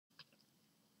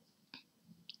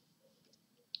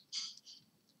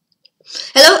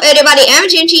everybody, I'm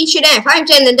Cherniaiev. I'm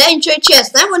 10 and I enjoy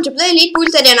chess. I want to play Elite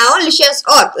Bulletin and I only chess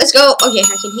org. Let's go. Okay,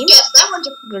 I can hear chess. I want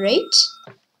to. Great.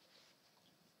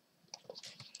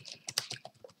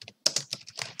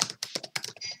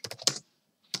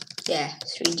 Yeah,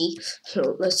 3D.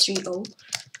 So let's 3-0.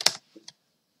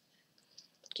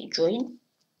 Okay, join.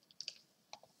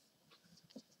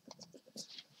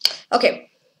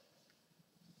 Okay.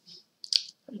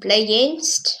 Play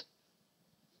against.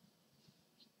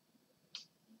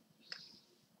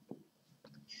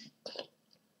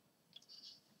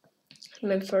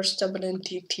 My first opponent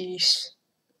is.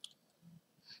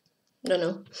 Don't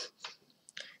know.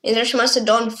 International Grandmaster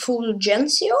Don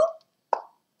Fulgencio.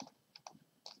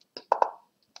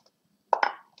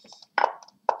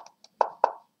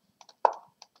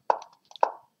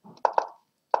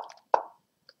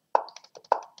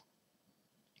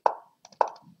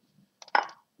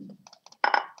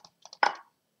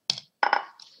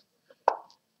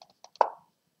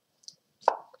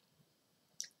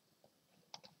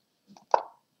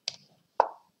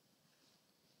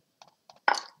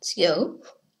 Let's go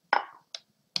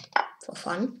for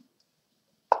fun.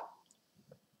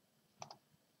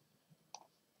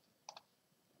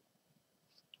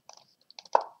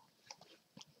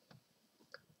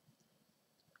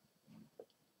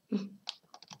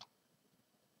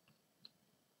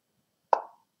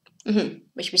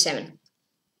 Bishop b7.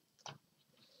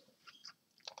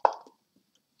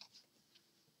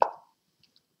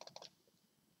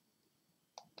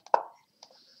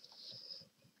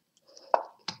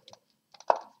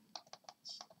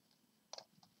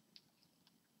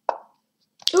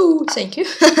 Oh, thank you.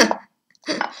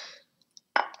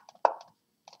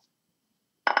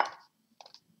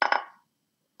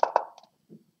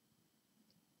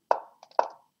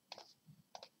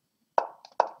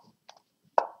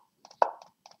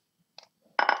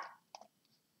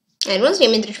 And once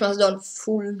name International Don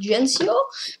Fulgencio,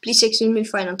 please excuse me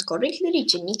if I not correctly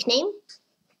reach a nickname.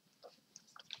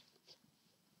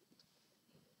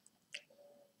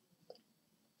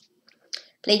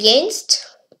 Play against.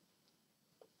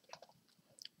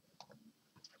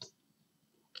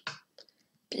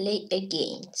 Play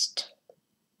against.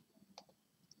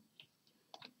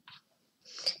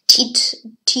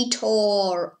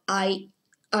 Titor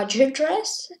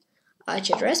Ajedress.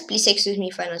 Please excuse me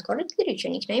if I not correctly reach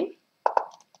your nickname.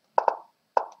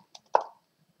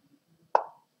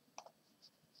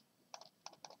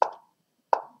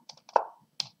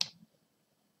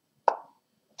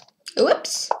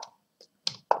 Whoops.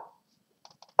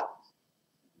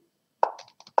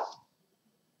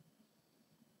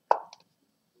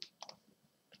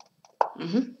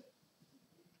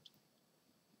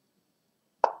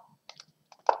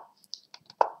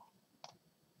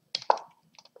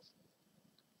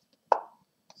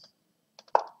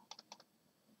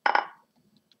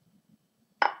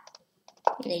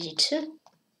 Lady 2.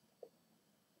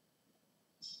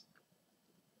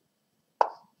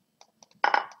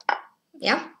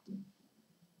 Yeah.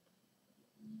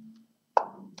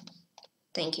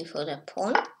 Thank you for the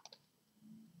pawn.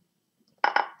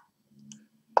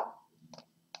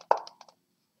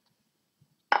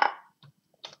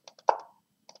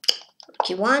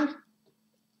 G1.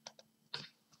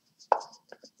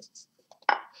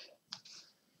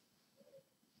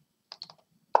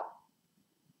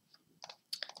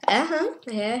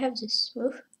 Yeah, I have this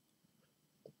move.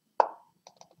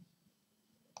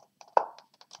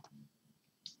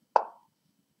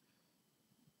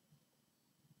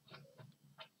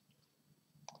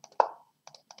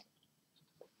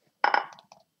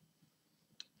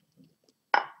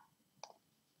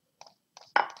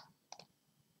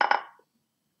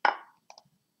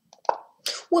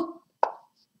 Whoop.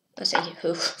 I say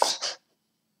who.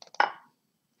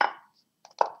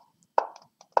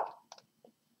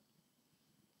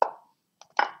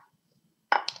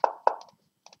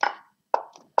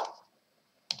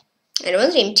 And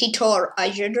once name Titor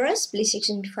Ajedress, please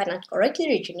excuse me if I not correctly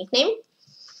reach your nickname.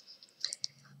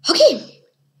 Okay.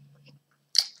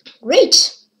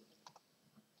 Great.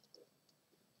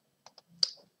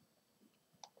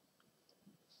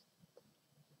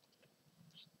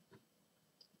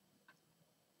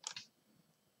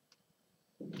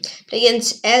 Play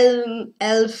against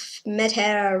Elf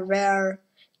Meter Rare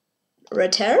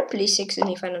Reter, please excuse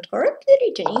me if I not correctly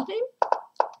reach your nickname.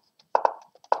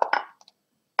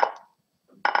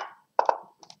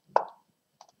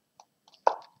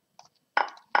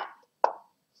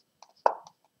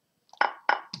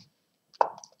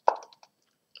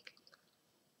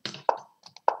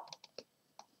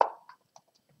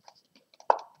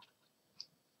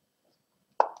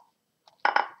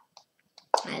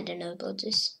 I don't know about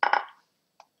this.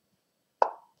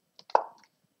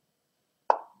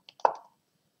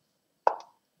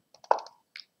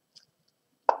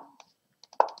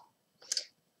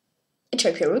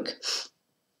 Type your rook.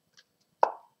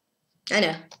 I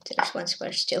know, there's one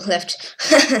square still left.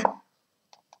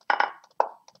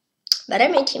 But I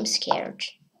made him scared.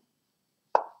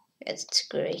 That's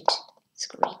great. It's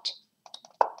great.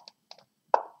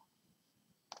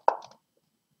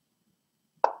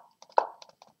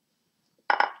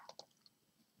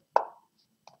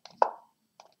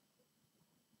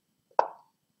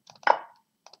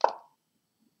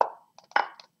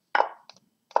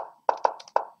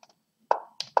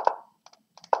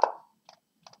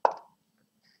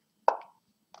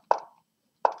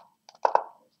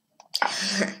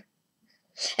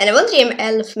 And I want him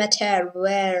elf mater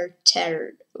where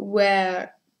Terrater.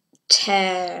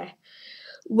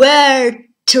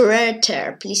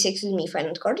 Please excuse me if I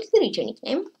don't correctly read your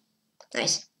nickname.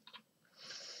 Nice.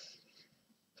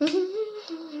 And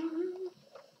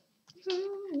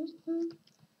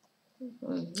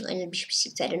bishop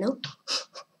 6, I don't know.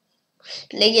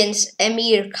 Legends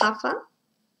Emir Kafa.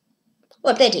 Oh,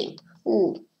 I played him.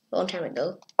 Ooh, long time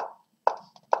ago.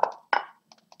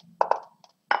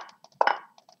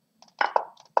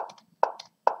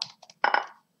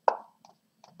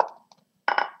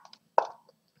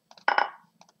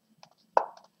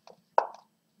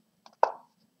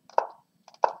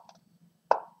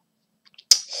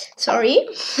 Sorry,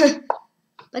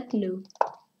 but no.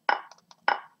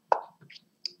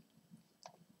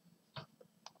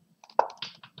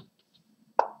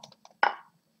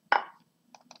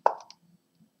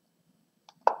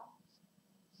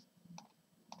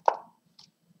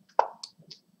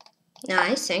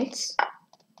 Nice, thanks.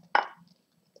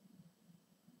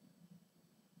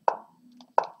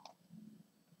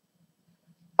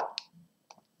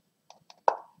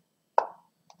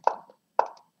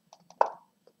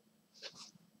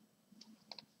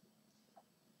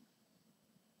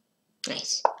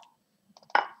 Nice.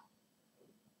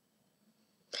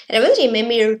 And I will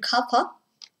remember Kappa.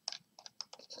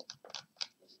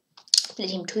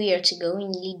 Played him 2 years ago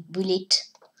in League Bullet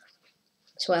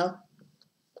as well.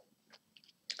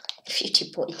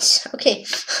 50 points. Okay.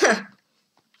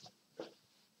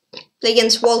 Play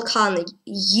against Volkan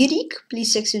Yirik.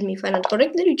 Please excuse me if I not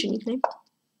correctly read your nickname.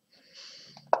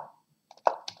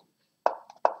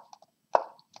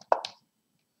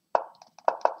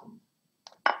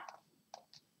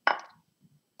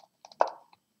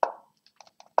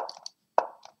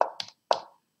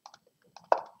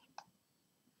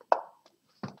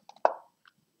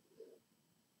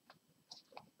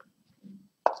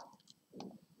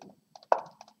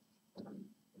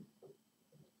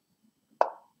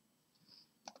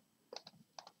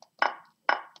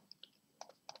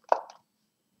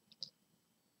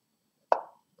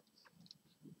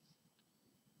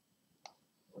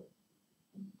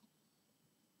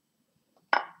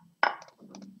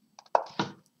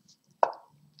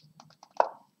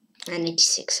 And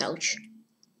 86, ouch.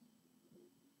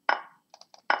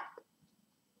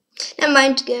 Never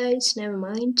mind, guys, never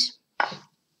mind.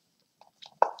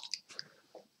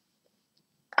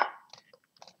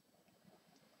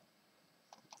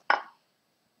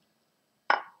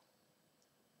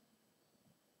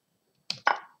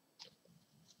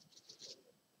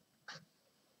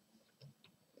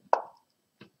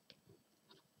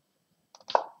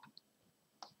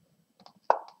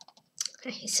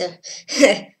 Okay, so,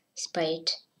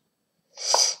 spade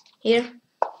here.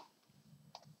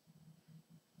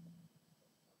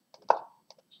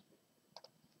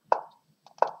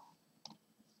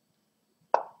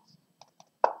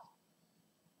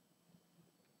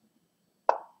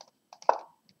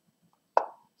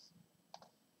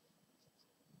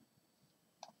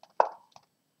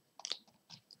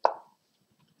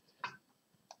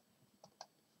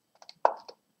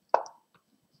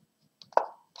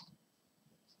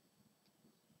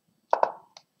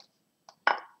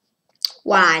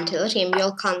 One, two, three,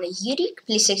 Volkan Yirik.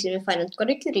 Please excuse me if I not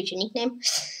correctly read your nickname.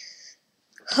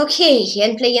 Okay,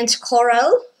 and play against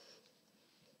Coral.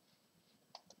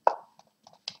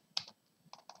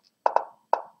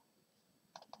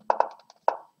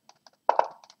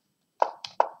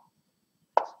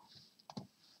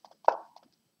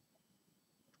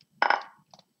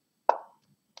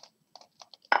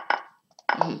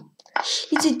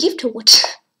 Is it gift or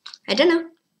what? I don't know.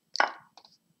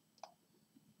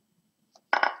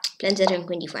 Plans at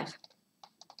 25.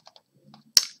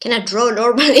 Can I draw a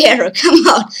normal arrow? Come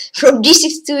on, from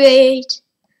D6 to 8.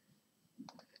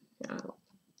 No.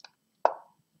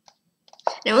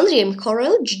 Now on the game,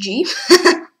 Coral, GG.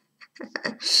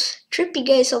 Trippy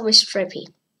guy is always trippy.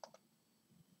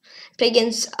 Play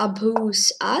against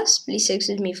Abu's Us. Please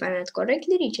excuse me if I not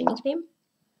correctly read your nickname. 。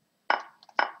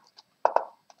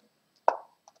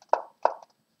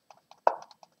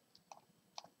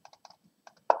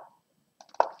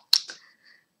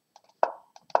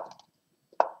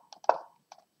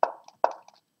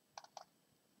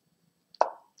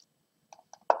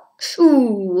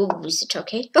Ooh, is it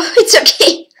okay? Oh, it's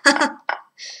okay.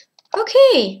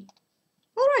 Okay.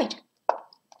 All right.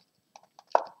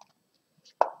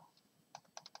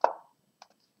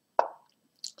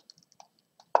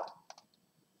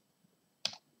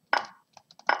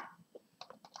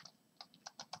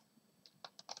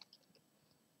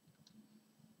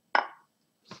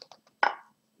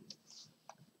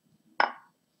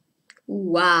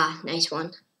 Wow, nice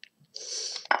one.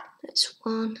 That's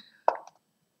one.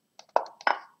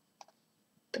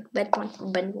 But bad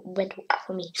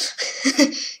for me.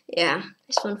 Yeah,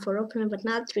 this one for opener, but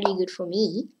not really good for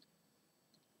me.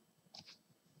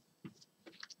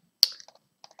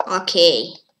 Okay.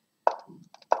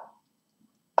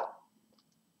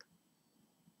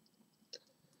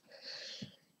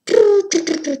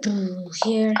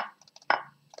 Here.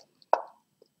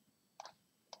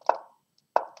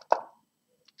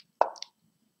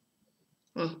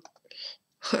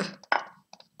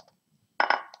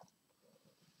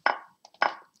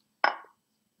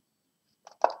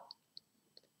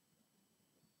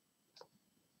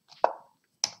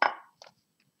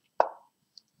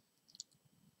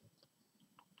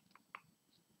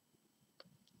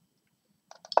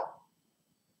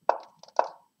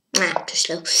 Too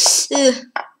slow.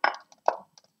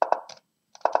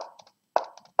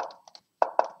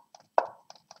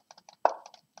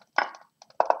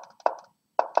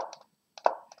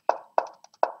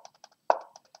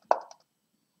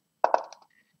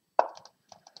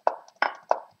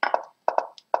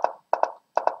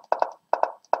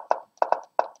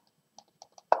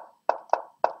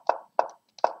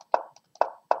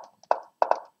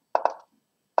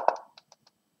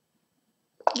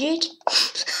 Did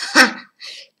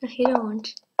no, you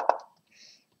don't.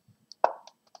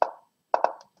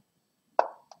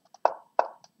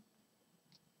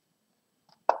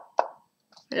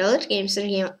 Another games that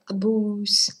game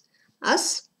abuse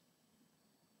us.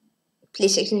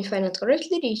 Please signify not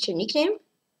correctly. Reach your nickname.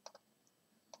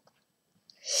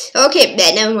 Okay,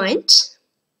 never mind.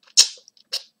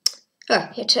 Oh,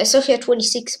 I saw here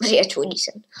 26, but yeah,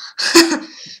 27.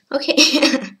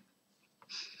 Okay.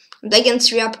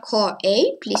 Against Rap Core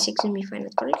A. Please signify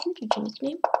not correctly. Reach your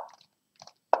nickname.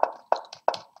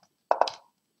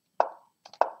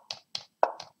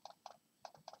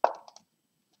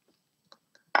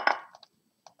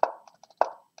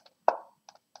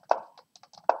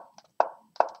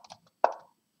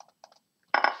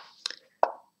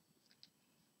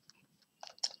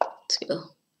 Let's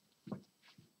go.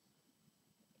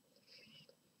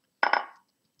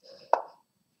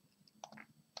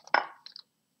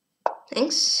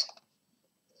 Thanks.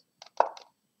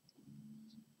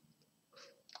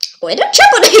 Oh, I don't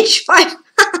jump on H5.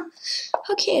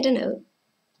 Okay, I don't know.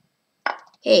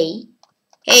 Hey.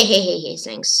 Hey,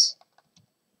 thanks.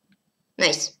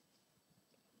 Nice.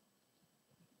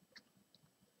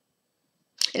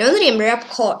 Another game, Rap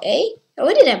Core A. Oh,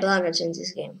 why did I blunders in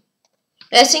this game?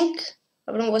 I think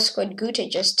everyone was quite good. I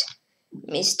just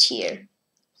missed here.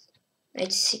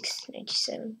 96,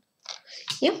 97.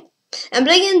 Yep. I'm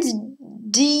playing against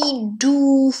the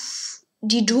dwarf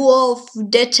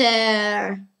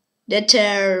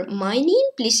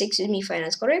determining. Please excuse me if I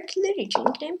not correctly. Reach your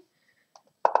nickname.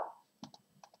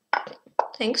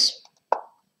 Thanks.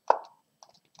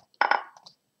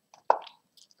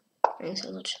 Thanks a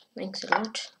lot. Thanks a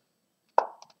lot.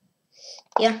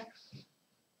 Yeah.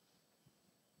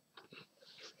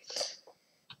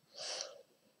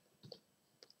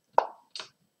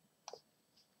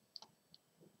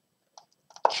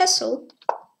 Castle.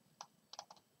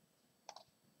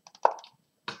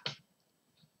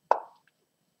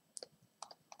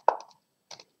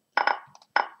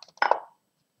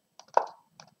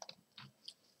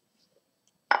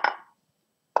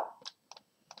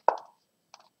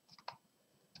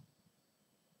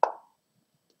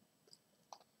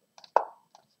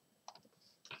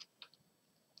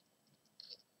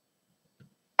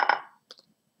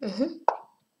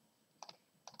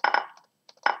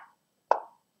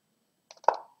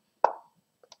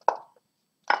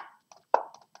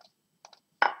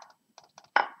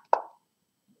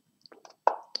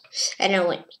 I know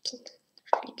what making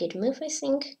pretty good move, I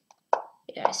think.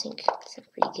 Yeah, I think it's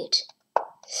pretty good.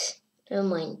 Never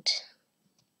mind.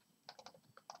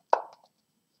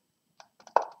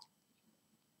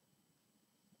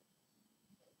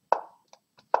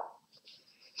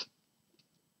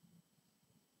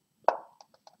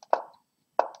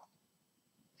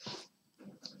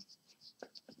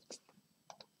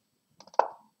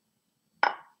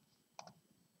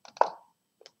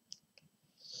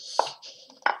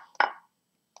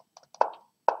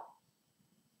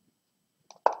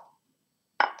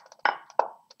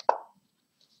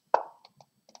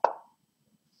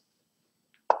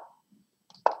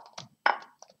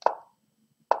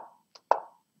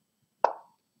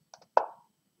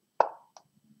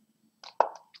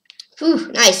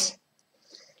 Ooh, nice.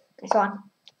 Nice one.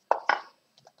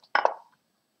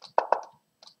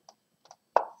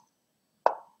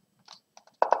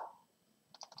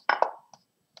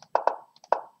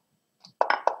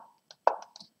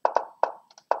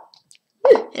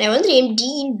 And I want the name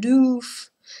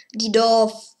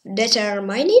Didov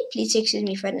Determine. Please excuse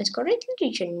me if I not correctly.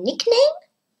 Read your nickname.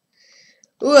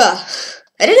 Ooh,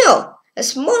 I don't know.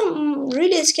 That's more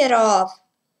really scared of.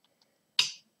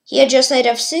 Here, just knight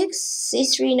f6,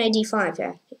 c3, knight d5.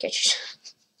 Yeah, I catch it.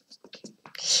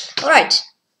 Alright,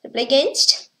 I play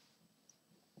against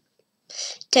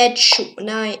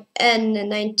Ted9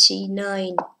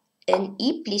 N99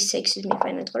 NE. Please excuse me if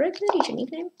I not correctly. Read your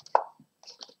nickname.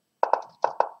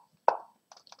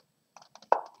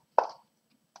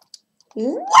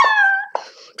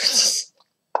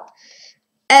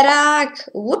 Attack!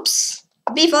 Whoops!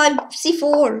 b5,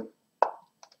 c4.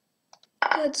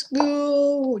 Let's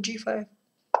go! g5.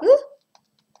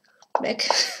 Back.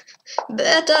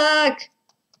 Attack!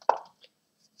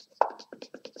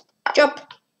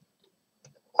 Chop!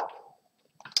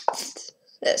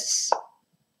 This.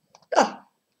 Oh,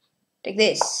 take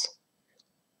this.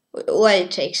 Why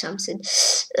take something?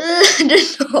 I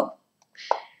don't know.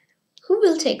 Who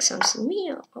will take something?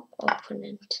 Me or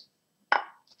opponent?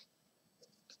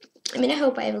 I mean, I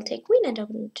hope I will take win. I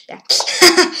don't. Yeah.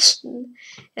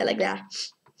 Yeah, like that.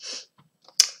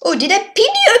 Oh, did I pin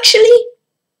you actually?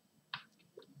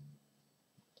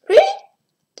 Really?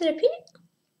 Did I pin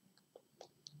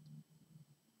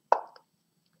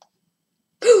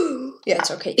you? Yeah,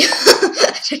 it's okay.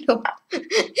 I don't know.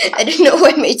 I don't know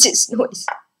why I made this noise.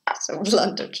 So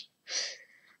blundered.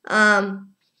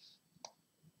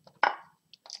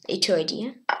 A2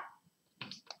 idea.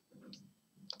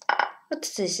 What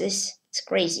is this? It's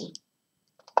crazy.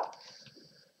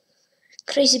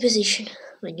 Crazy position.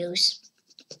 My nose.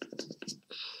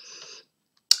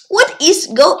 What is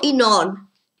going on?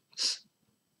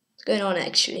 What's going on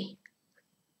actually?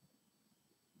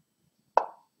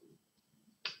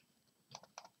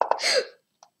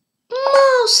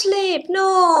 Mouse sleep.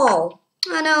 No.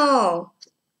 I know.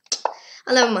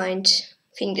 Oh, never mind.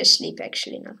 Finger sleep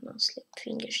actually, not mouse sleep.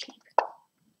 Finger sleep.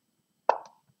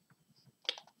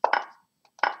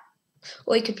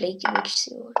 Or you could play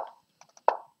HC1.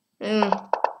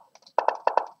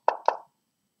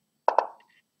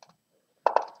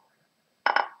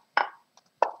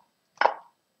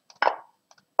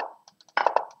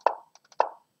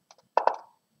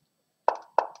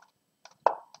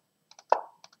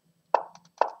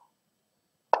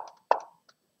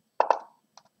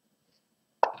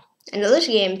 Another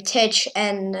game, Tej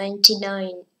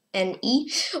N99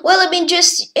 NE. Well, I mean,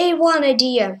 just A1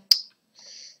 idea.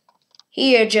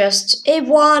 Here, just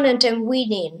A1 and I'm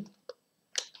winning.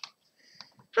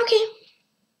 Okay.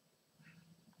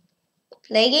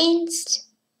 Play against.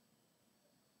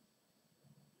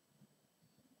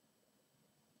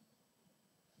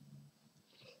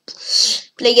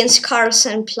 Play against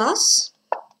Carlsen Plus.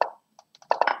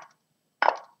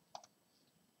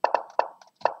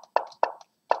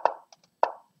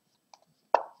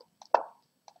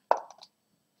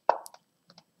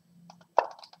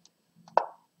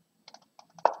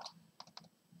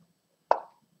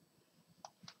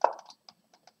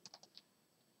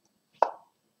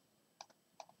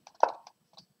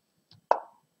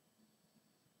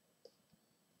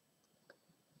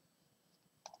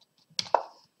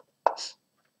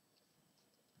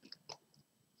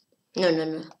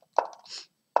 No.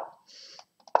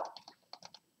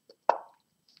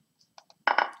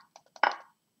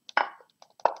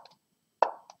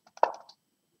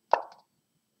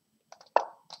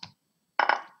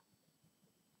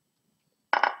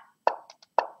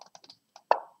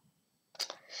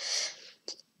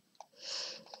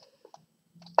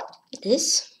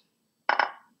 This.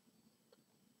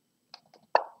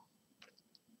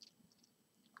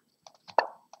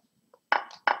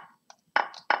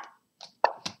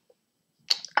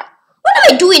 What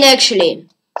am I doing actually?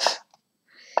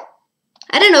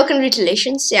 I don't know,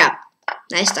 congratulations. Yeah,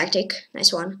 nice tactic,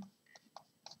 nice one.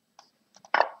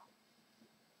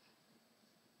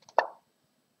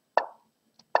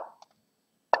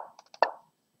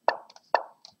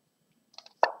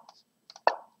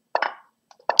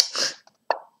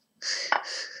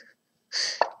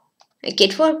 I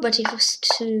get work, but it was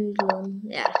too long.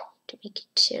 Yeah, to make it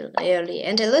too early.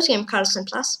 And the game Carlsen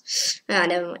Plus. Ah,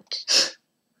 never mind.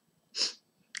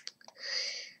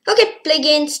 Okay, play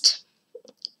against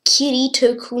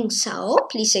Kirito Kun Sao.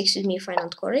 Please excuse me if I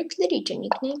not correctly read your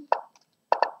nickname.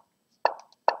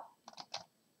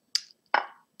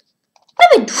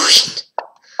 What am I doing?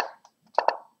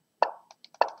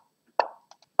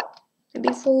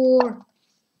 B4.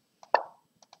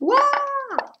 Wow!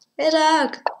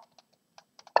 Attack!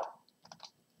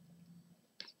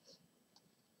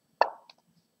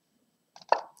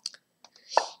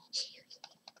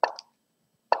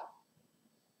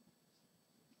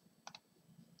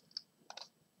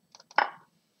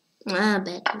 Ah,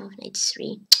 bad move, knight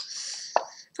 3.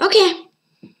 Okay.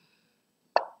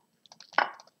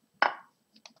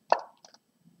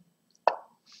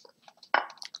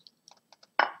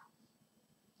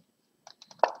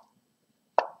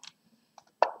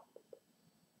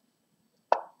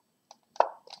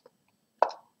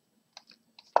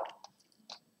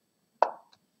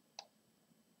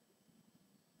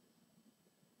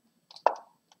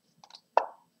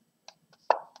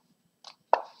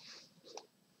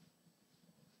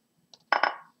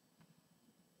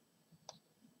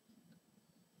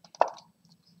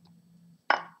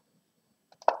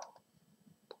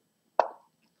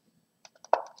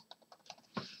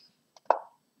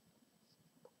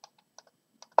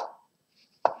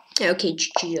 Okay,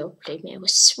 GG played me.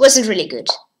 Wasn't really good.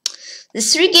 The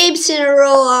 3 games in a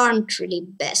row aren't really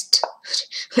best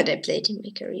what I played in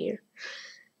my career.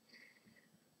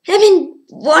 I mean,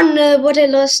 what I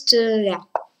lost, yeah.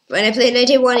 When I played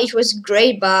 91, it was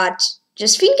great, but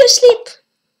just finger slip.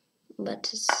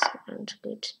 But it's not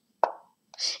good.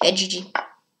 Yeah, GG.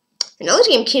 Another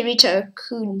game, Kirita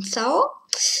Kunsao.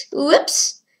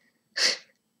 Whoops.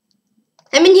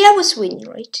 I mean, yeah, I was winning,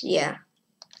 right? Yeah.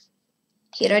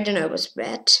 Here, I don't know, it was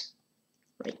bad.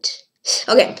 Right.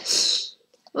 Okay. It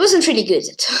wasn't really good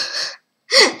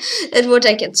that's what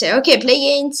I can say. Okay, play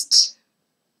against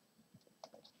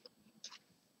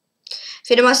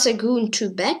Fedemaster Goon 2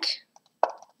 back.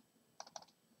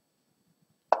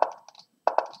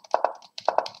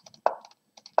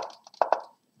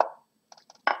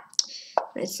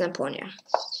 It's not pawn, yeah.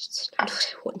 It's not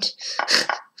what I want.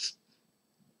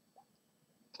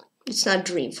 It's not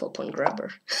dream for pawn grabber.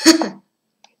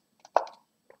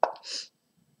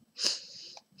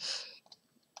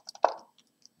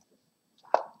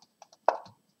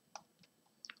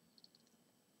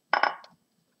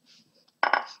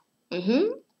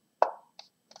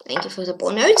 Thank you for the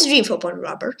pawn. No, it's dream for pawn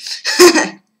grabber.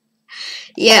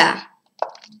 Yeah.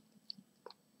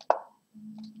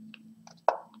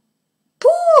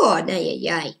 Pawn! Ay, ay,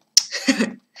 ay.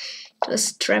 It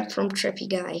was trap from Trappy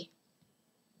Guy.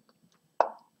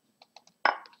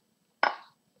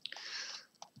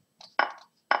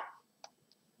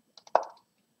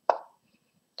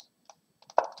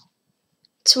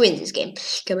 Let's win this game.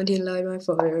 Come and light my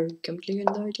fire. Come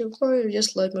and light your fire.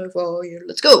 Just light my fire.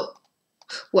 Let's go.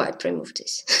 Why? Remove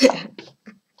this.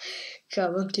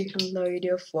 Come on, Tykhon, light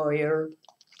your fire.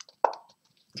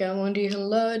 Come on, Tykhon,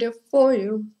 light your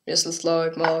fire. Just let's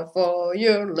light my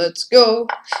fire. Let's go.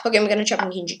 Okay, I'm gonna chop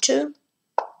on King G2.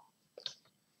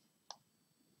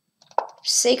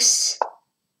 6.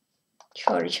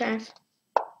 45.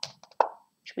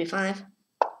 Should be 5.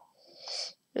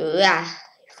 Yeah.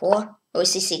 4.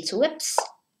 OC6. Whoops.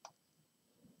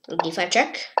 Rook D5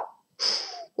 check.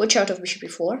 Watch out of bishop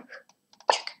B4.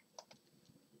 Check.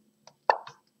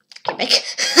 Okay, back.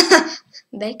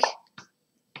 Back.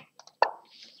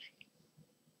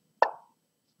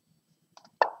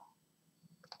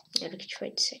 Yeah, look at it.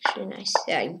 It's actually nice.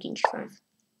 Yeah, I'm King G5.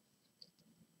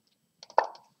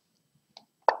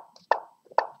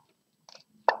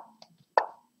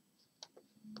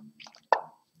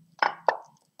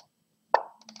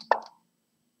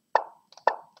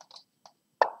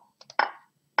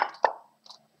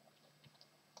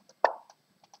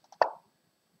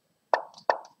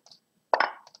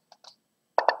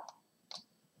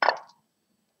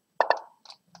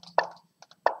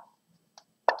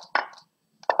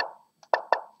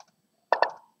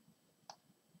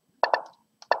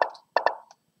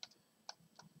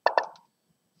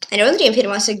 I know the game hit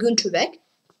myself Goon 2 back.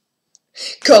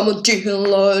 Come on, Tykhon,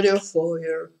 light your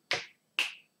fire.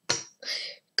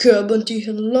 Come on,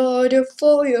 Tykhon, light your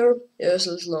fire. Yes,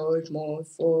 let's light my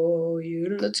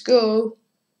fire. Let's go.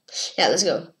 Yeah, let's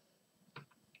go.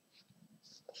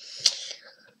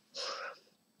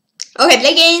 Okay,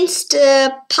 play against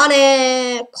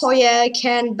Pane Koya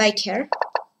Can Baker.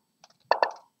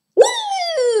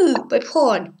 Woo! By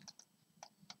pawn.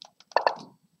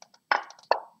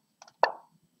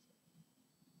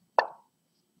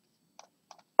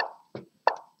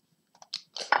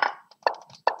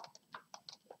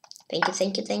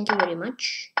 Thank you very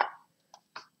much.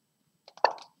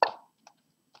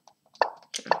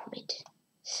 Oh, wait.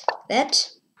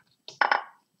 That.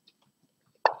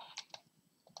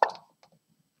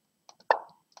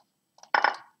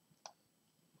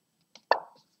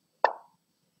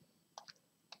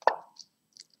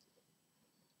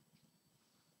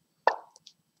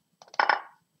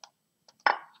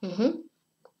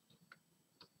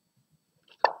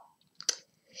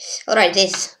 Alright,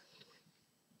 this.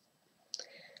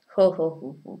 Ho ho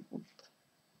ho ho.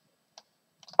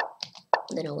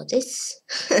 Don't know what this.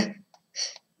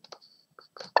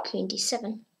 Queen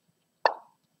d7.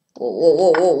 Whoa, whoa,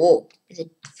 whoa, whoa, whoa. Is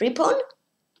it free pawn?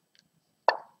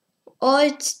 Or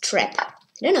it's trap? I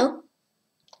don't know.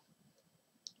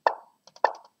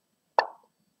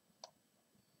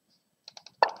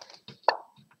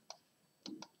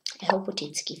 I hope it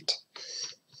is gift.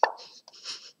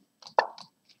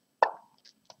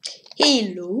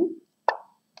 Hello.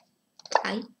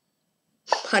 Hi.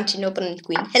 Hunting opponent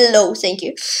queen. Hello, thank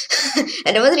you.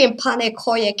 And I wonder if Pane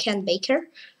can Baker.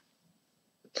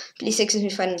 Please excuse me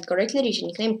if I find it correctly. Reach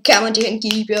any claim. Come on, you can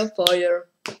keep your fire.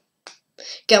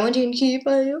 Come on, you can keep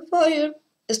your fire.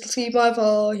 Let's keep my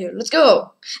fire. Let's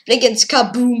go. Play against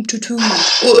Kaboom to 2.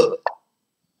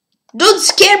 Don't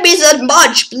scare me that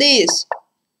much, please.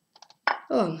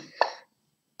 Oh.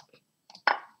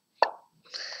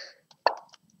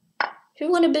 If you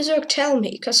want a berserk, tell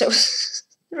me, because I was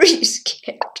really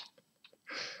scared.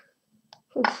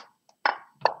 Oof.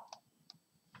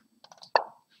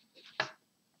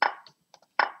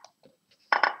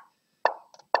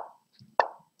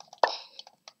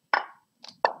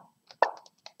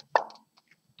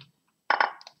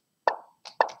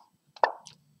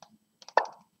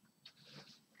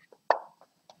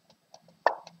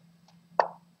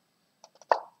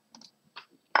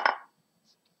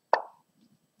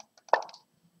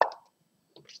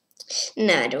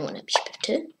 No, I don't want a bishop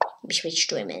f2. Bishop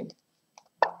h2, I mean.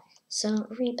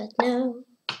 Sorry, but no.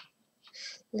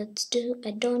 Let's do,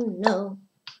 I don't know.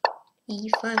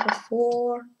 e5 or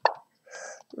 4.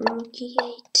 Rook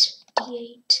e8,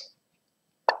 d8.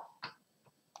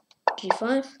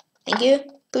 g5. Thank you.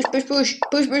 Push, push, push,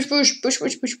 push, push, push, push,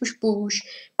 push, push, push, push, push,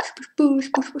 push,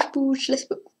 push, push, push. Let's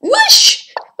go.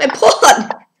 Whoosh! My pawn!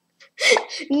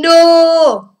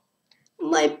 No!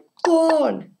 My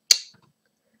pawn!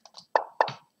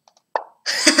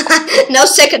 Now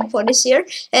second pawn is here.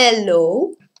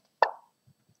 Hello.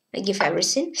 I give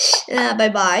everything. Bye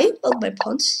bye. All my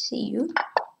pawns. See you.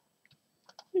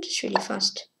 It's really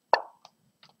fast.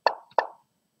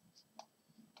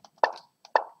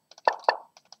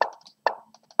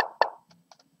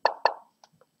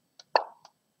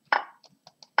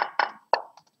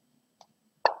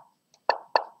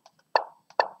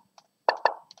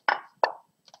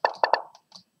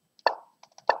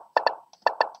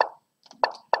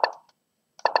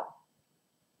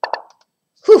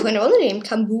 When I wonder him,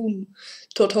 Kaboom,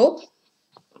 Toto.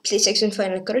 Please excellent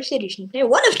final correct edition. Hey,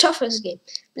 what a toughest game.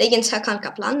 Play against Hakan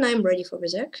Kaplan. Now I'm ready for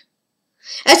Berserk.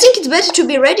 I think it's better to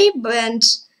be ready and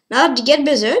not get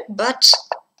Berserk, but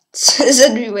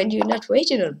suddenly when you're not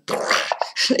waiting on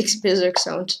like Berserk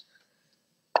sound.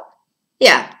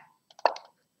 Yeah.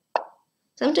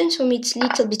 Sometimes for me it's a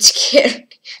little bit scary.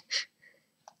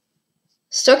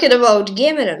 Talking about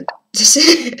gaming and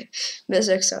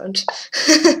Berserk sound.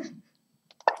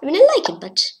 I mean, I like it,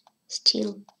 but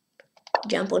still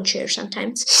jump on chair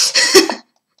sometimes.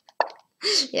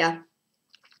 Yeah.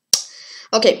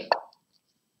 Okay.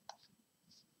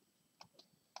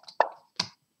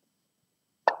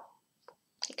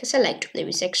 Because I like to play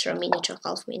with extra minute or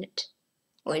half minute.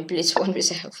 Or in Blitz one with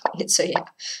a half minute, so yeah.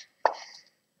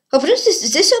 Opponent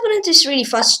this opponent is really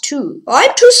fast too.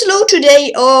 I'm too slow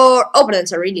today, or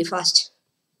opponents are really fast.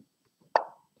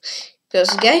 Because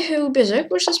the guy who berserked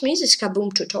versus me is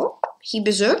Kaboom Tuto. He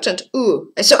berserked and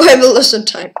so I will lose some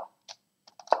time.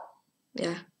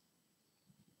 Yeah.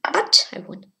 But I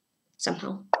won.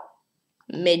 Somehow.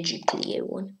 Magically I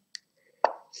won.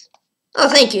 Oh,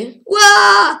 thank you.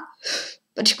 Wah!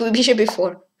 But it could be bishop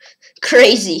before.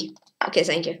 Crazy. Okay,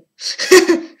 thank you.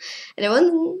 And I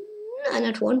won. No,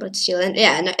 not one, but still. And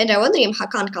yeah, and I won the game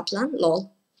Hakan Kaplan.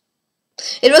 Lol.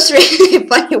 It was really a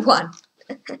funny one.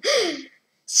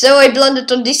 So I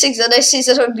blundered on d6 and I see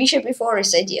that on bishop before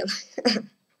is ideal.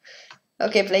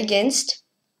 Okay, play against.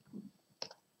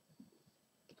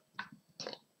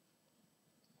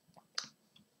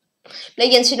 Play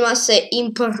against Finmaster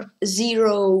Imper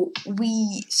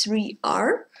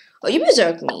 0v3r. Oh, you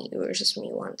berserked me versus me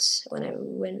once when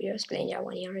we were playing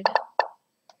 1 year ago.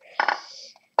 I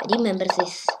remember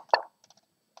this.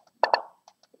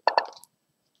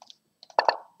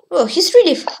 Oh, he's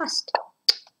really fast.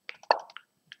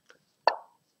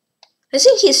 I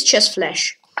think he's chess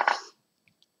flash.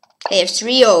 Hey,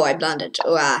 f3. Oh, I blundered.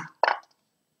 Oh, I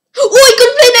could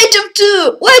play knight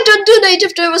f2. Why don't do knight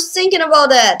f2? I was thinking about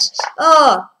that.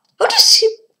 Oh, how does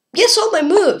he guess all my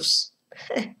moves?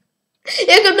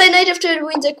 Yeah, I can play knight f2 and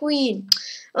win the queen.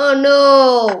 Oh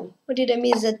no! Why did I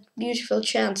miss that beautiful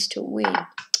chance to win?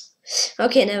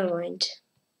 Okay, never mind.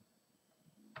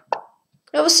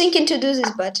 I was thinking to do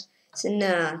this, but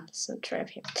nah, it's not trap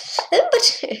here.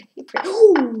 But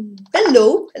ooh,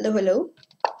 hello, hello, hello.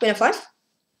 Queen f5.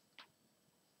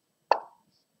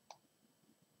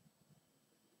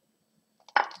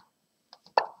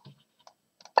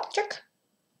 Check.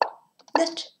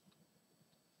 That.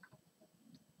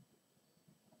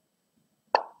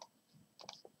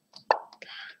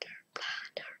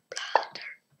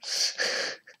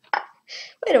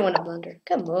 I don't want to blunder.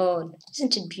 Come on.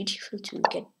 Isn't it beautiful to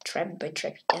get trapped by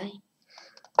trappy guy?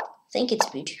 I think it's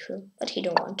beautiful, but he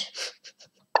don't want.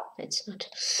 It's not.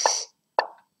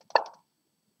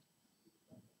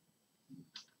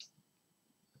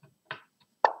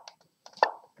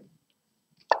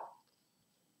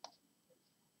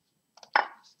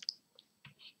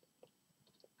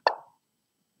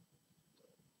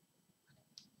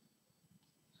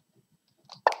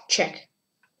 Check.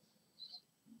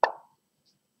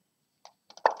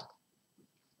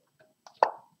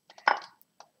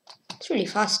 It's really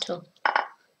fast though.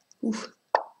 Oof.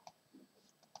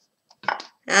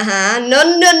 No.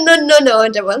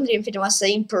 I wonder if it was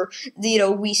saying per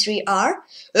 0v3r.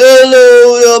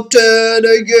 Hello, up 10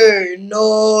 again.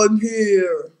 Now I'm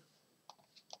here.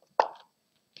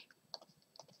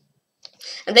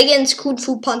 And against Kung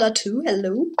Fu Panda 2.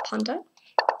 Hello, Panda.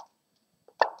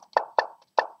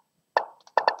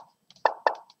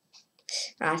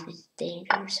 Ah, it's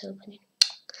dangerous opening.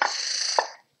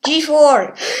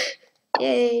 G4.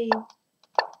 Yay.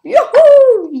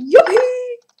 Yahoo!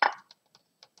 Yuppie!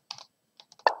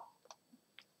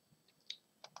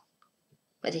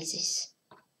 What is this?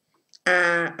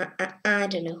 I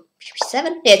don't know.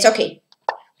 7? Yeah, it's okay.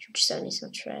 7 is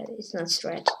not threat. It's not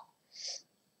threat.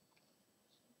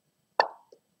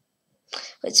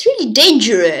 It's really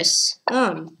dangerous.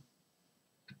 Yeah.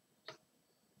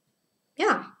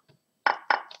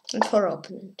 And for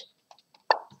opponent.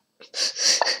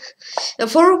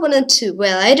 And for opponent too.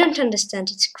 Well, I don't understand.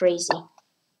 It's crazy.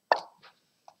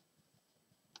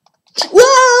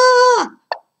 Whoa!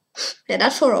 Yeah,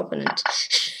 not for opponent.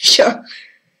 Sure,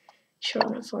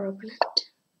 not for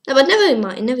opponent. No, but never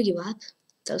mind. Never give up.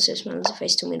 Those are smells the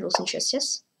face 2 middles in chess.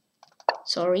 Yes.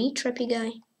 Sorry, trippy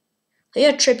guy. Oh,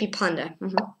 you're a trippy panda.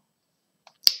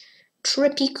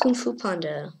 Trippy Kung Fu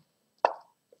Panda.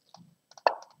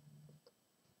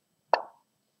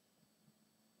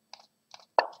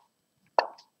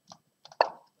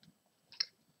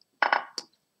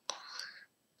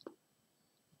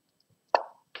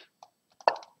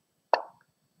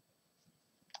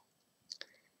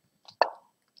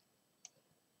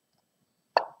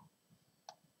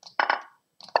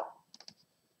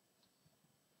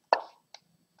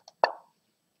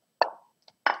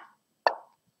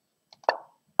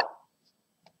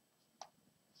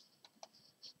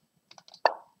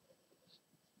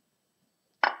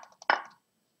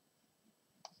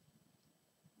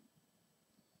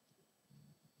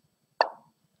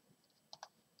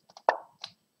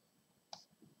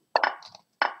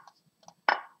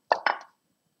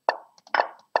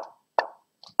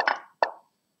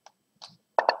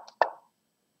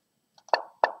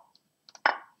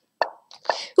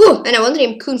 Ooh, and I wanted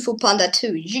him Kung Fu Panda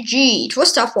 2. GG. It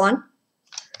was tough one.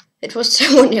 It was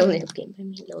 1-0 game. I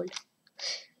mean, lol.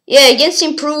 Yeah, against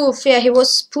Improve. Yeah, he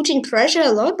was putting pressure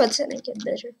a lot, but then I get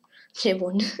better. They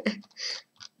won.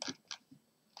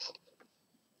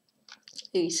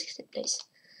 Ooh, 16th place.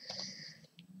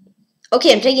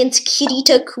 Okay, I'm playing against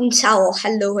Kirita Kunsao.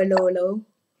 Hello.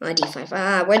 D5.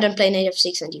 Ah, why don't play knight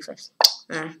f6 and d5?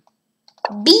 Ah.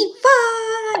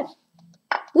 b5!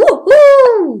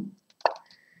 Woohoo!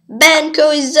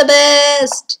 Banco is the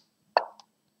best!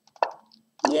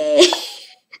 Yay!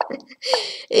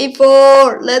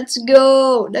 a4, let's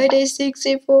go! Knight a6,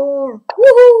 a4.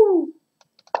 Woohoo!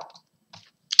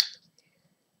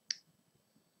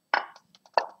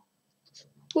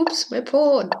 Oops, my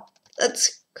pawn.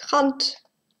 Let's hunt.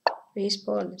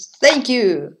 Respawn. Thank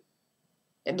you!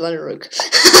 A blunder rook.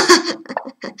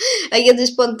 I get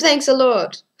this pawn. Thanks a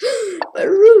lot. My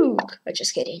rook. I'm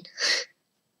just kidding.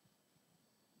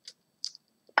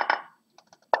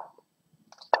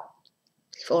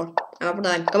 Four. Half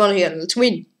time. Come on here. Let's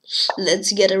win.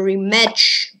 Let's get a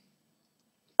rematch.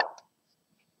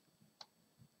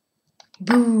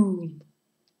 Boom.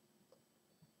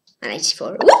 And it's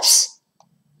 4. Whoops.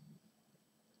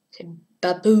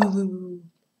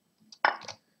 Ba-boom.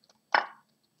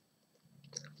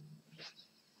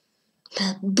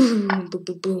 Boom, boom,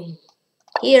 boom, boom.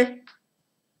 Here.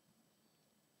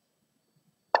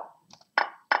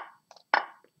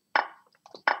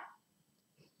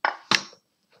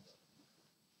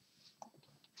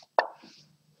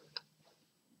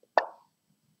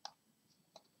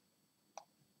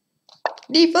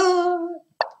 D4.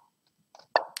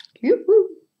 Yoo-hoo.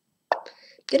 I'm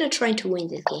gonna try to win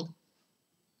this game.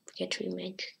 Get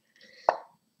rematch.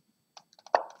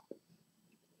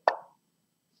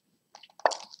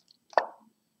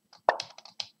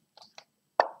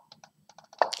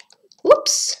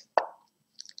 Whoops.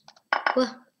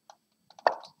 Well,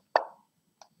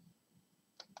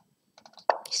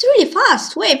 he's really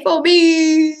fast. Wait for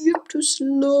me. I'm too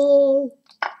slow.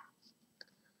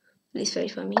 Please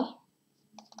wait for me.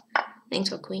 Thanks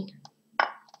for queen.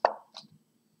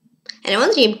 And I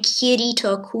want to name Kitty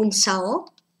to a Kuhn Sauer.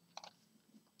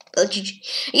 Well,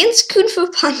 GG. Against Kuhn for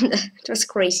Panda. That was a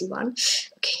crazy one.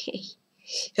 Okay.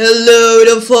 Hello,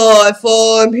 the 5,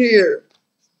 I'm here.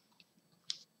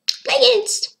 Play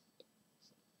against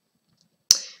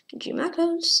G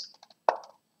Marcos.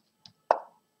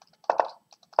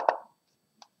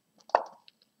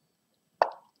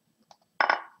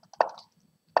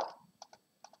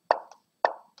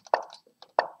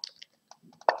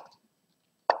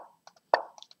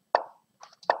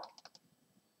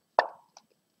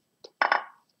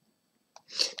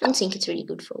 I don't think it's really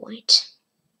good for white.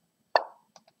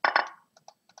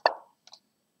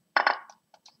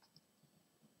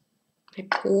 My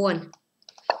pawn.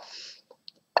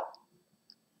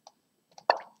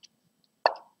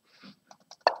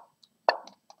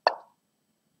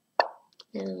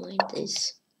 Never mind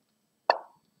this.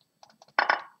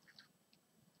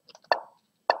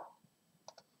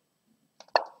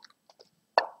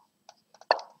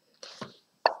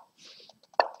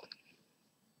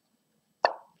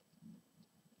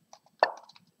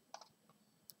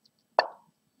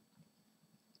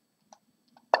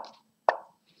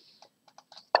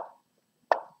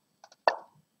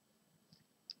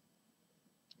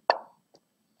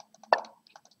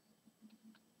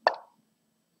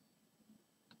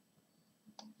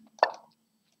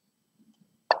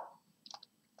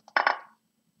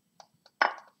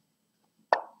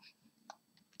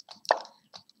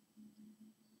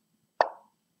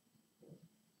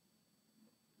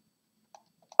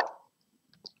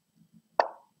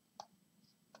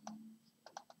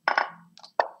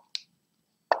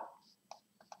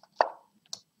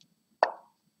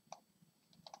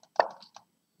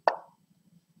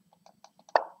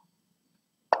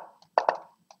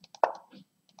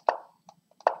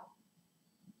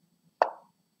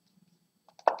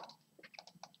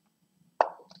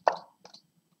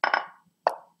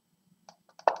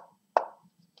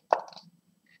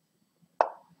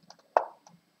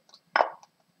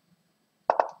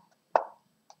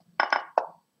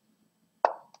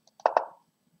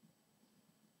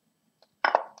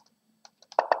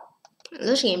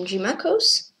 This game, G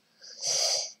Marcos.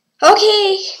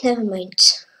 Okay, never mind.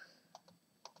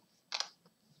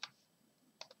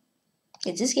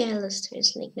 It's this game I lost.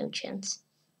 There's like no chance.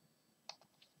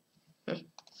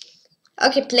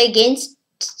 Okay, play against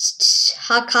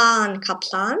Hakan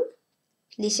Kaplan.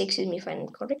 Please excuse me if I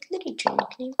didn't correctly read your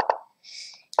nickname.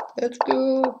 Let's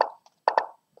go.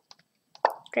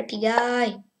 Crappy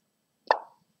guy.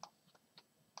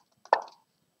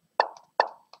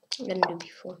 I'm gonna do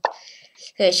before.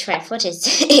 H5, what is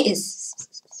this?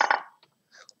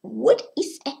 What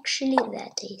is actually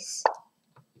that is?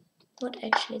 What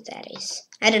actually that is?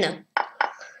 I don't know.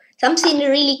 Something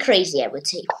really crazy, I would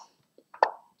say.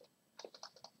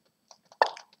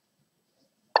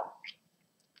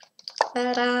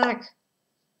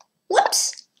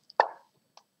 Whoops!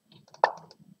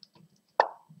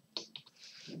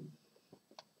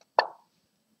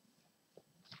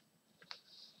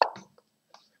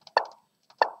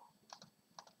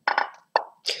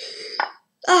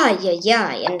 Yeah,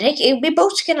 and we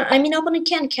both can. I mean, opponent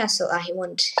can castle. He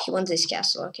wants this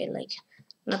castle. Okay, like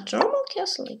not normal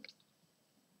castle, like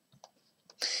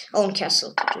own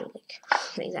castle to do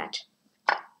like that.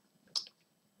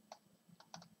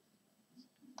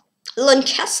 Lone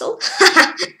castle.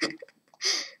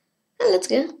 Let's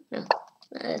go. No,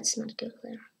 let's not go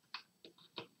there.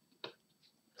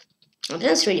 Oh,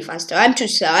 that's really fast. Though. I'm too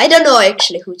slow. I don't know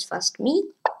actually who's fast, me,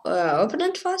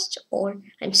 opponent fast, or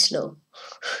I'm slow.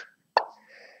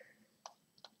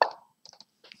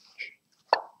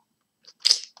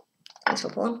 Thanks for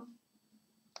pawn.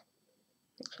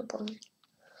 Thanks for pawn.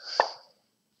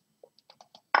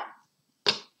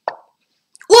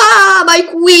 Wow, my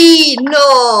queen!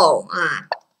 No!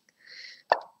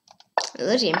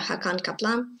 Another team, Hakan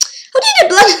Kaplan. How did I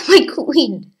blunder my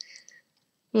queen?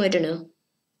 Oh, I don't know.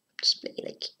 Just play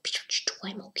like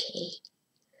I'm okay.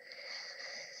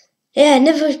 Yeah, I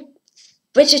never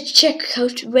went to check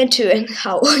when to and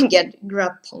how get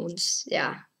grab pawns.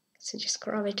 Yeah, so just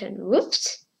grab it and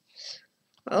whoops.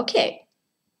 Okay.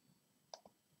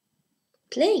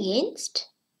 play against?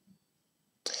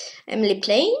 Emily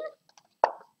playing?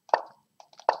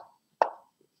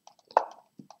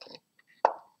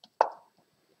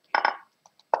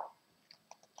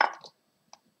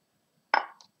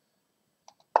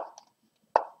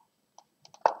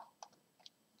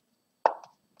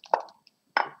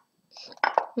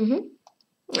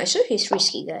 I saw he's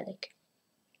risky guy, like.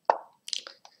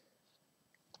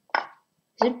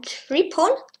 Is it free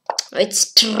pawn? Oh,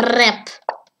 it's trap.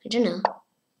 I don't know.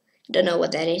 Don't know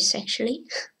what that is actually.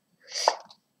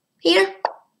 Here.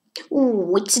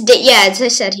 Ooh, it's yeah, as I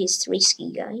said, he's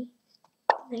risky guy.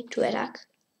 Like to attack.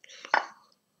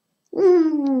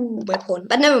 Ooh, my pawn.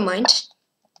 But never mind.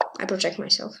 I protect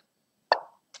myself.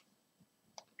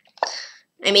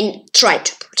 I mean, try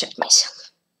to protect myself.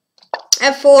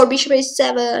 F4, bishop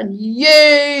a7.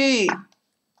 Yay!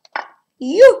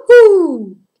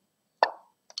 Yoo-hoo!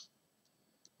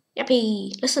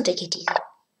 Yippee! Let's not take it easy.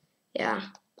 Yeah.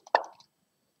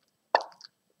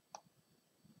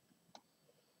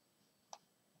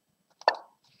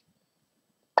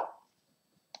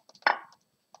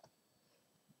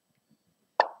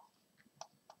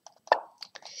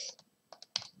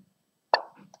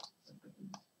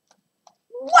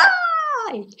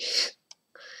 Why?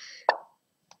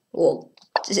 Whoa,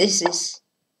 this is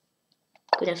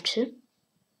good afternoon.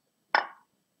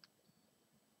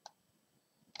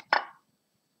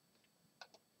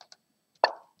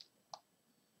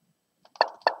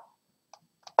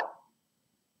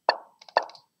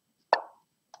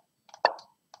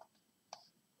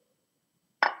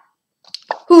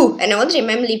 Ooh, and I was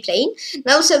rememberly playing.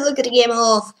 Now let's have a look at the game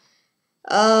of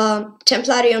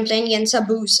Templarion playing against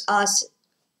Abus as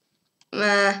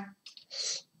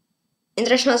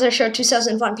International Grandmaster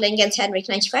 2001 playing against Henrik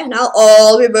 95. Now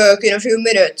I'll be back in a few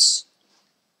minutes.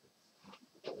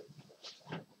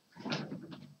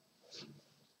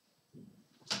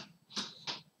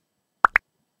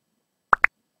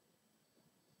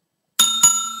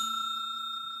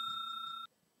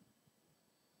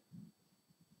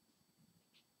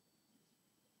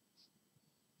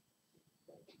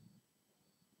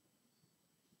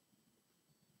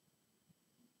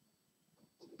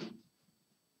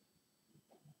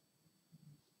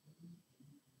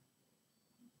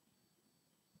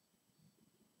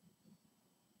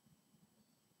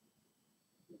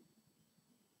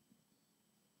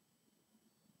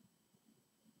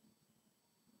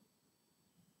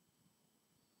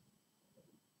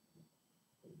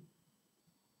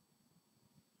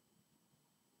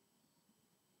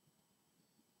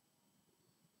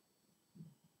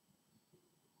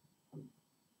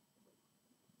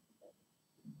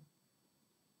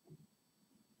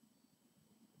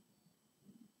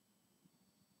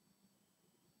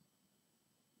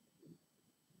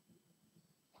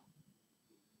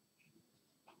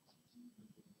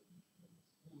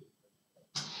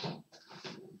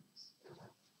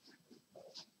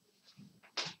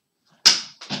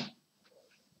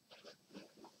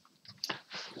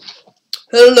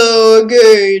 Hello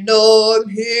again, I'm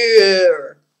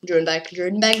here. Join back,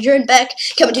 join back, join back.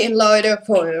 Come to light a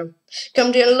fire.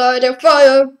 Come to light a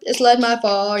fire. Just light my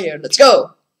fire. Let's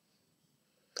go.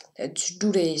 Let's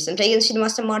do this. I'm playing against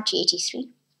Master Marty 83.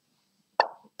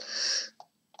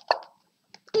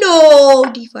 No,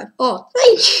 D5. Oh,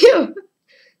 thank you.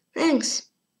 Thanks.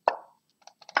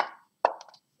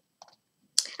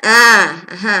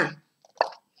 I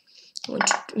want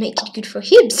to make it good for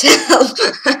himself.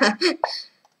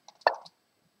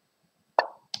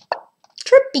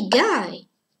 Trippy guy.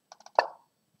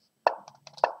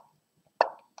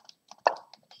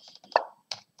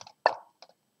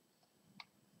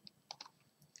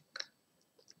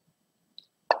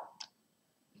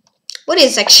 What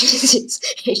is actually this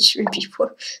H3B4?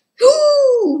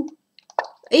 Ooh!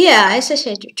 Yeah, I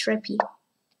said trippy.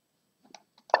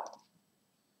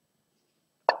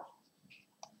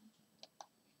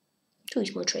 Who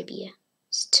is more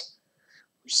trappiest?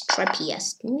 Who's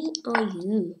trappiest? Me or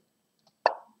you?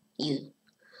 You.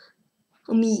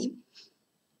 Or me?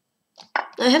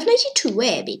 I have 92.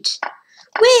 Where a bit?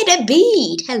 Where a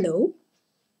bit? Hello?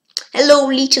 Hello,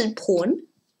 little pawn.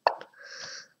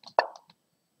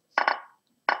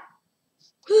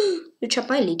 You chop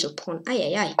my little pawn.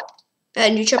 Aye, aye, aye.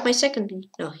 And you chop my second.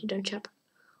 No, you don't chop.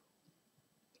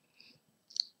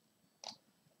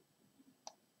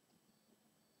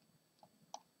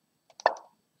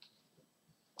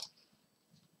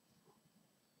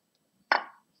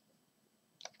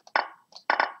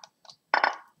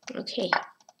 Okay.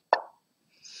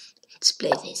 Let's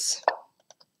play this.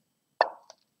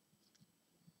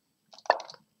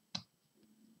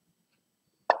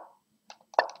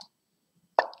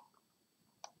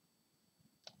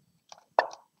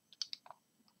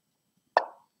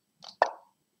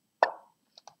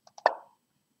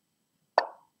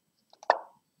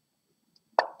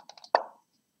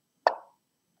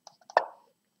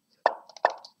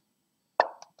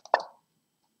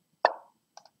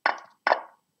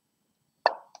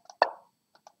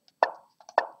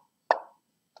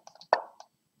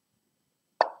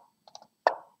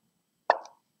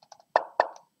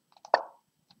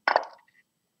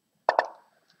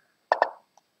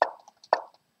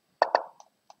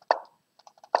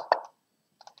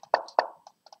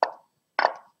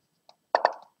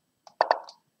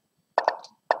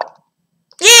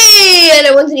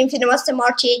 want to Infinite Master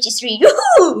March 83.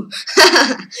 Woohoo!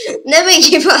 Never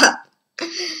give up.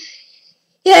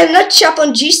 Yeah, I'm not sharp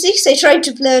on G6. I tried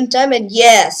to play on time and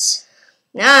yes.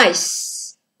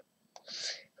 Nice.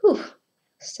 Whew.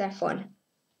 Step one.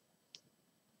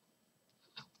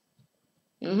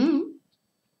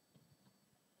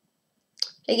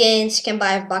 Against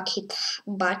Kambayev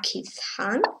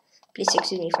Bakithan. Please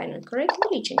excuse me if I not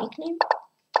correctly. It's your nickname.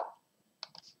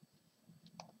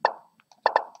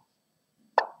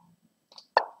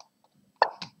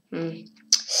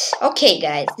 Okay,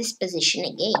 guys, this position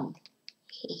again.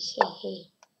 Hey.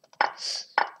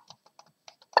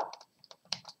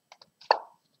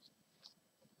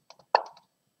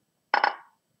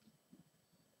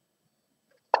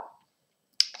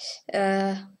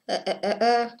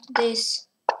 This.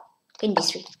 In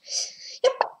this way.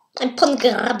 Yep. I'm pawn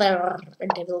grabber,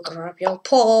 and I will grab your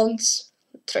pawns.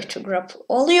 Try to grab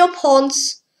all your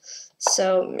pawns.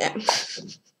 So yeah.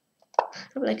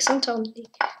 I'm like sometimes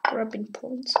grabbing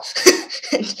pawns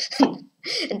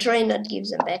and try not give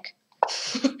them back.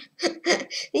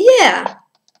 Yeah.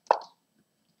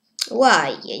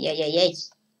 Why? Yeah.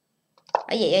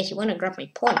 Yeah. You wanna grab my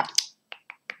pawn?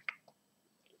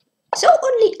 So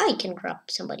only I can grab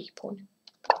somebody's pawn.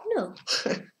 No.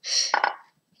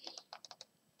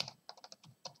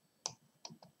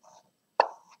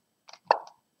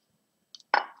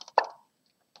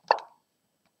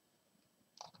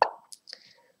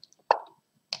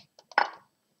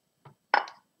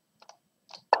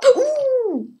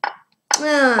 Ooh!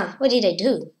 Ah, what did I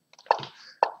do?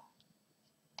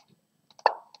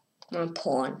 My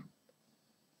pawn.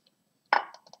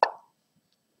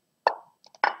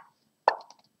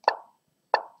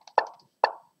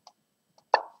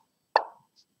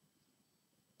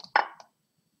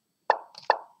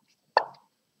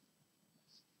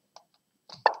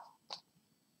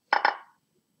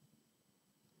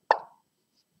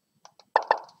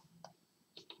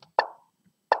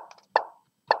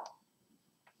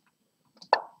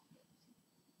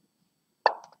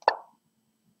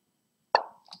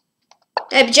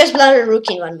 I've just blundered a rook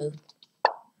in one move.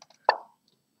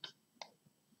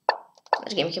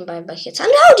 That game can buy hits.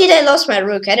 And how did I lose my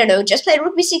rook? I don't know. Just play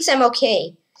rook b6, I'm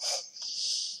okay.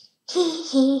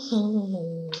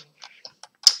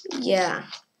 Yeah.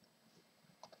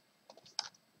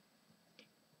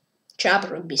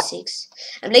 Trap rook b6.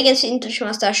 I'm playing against International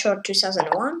Grandmaster Short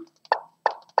 2001.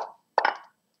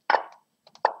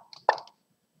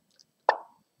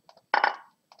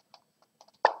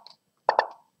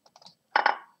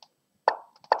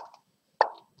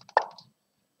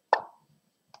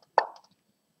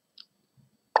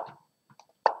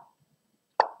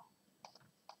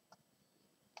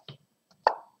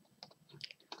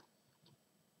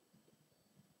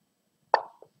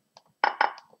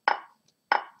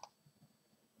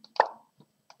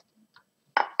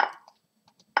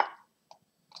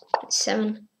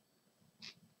 Seven.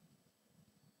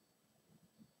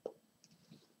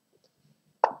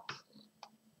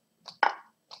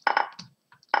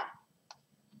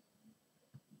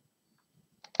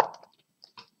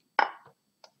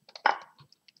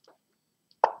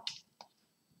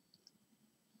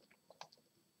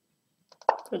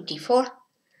 Rook d4.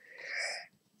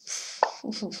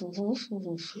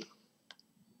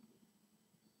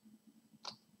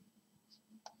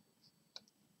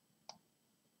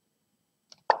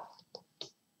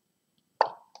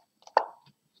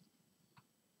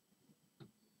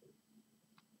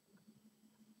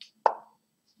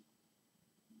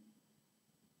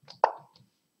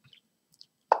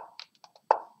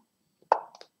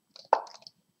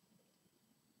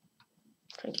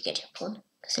 Trying to get your pawn.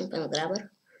 Simple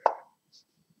grabber.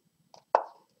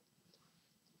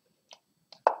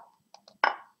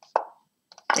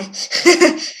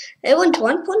 I want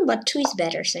one pawn, but two is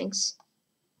better, thanks.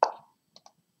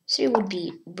 Three would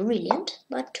be brilliant,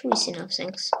 but two is enough,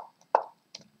 thanks.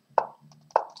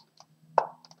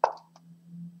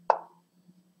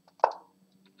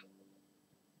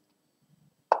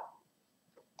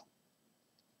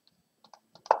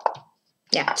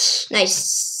 Yeah,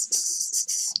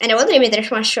 nice. And I want to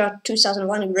limit my shot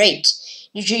 2001 great.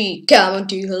 GG, come on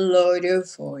to light a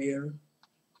fire.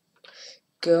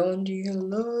 Come on to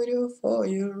light a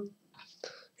fire.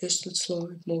 Yes, let's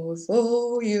light my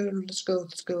fire. Let's go,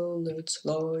 let's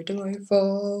light my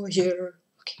fire.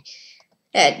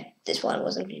 Okay. This one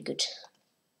wasn't really good.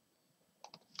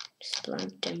 Just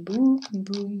plant and boom.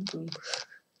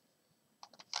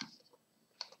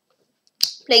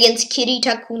 Play against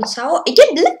Tykhon Sao. I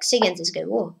get Blitz against this guy.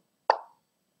 Whoa.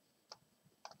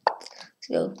 Let's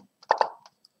go.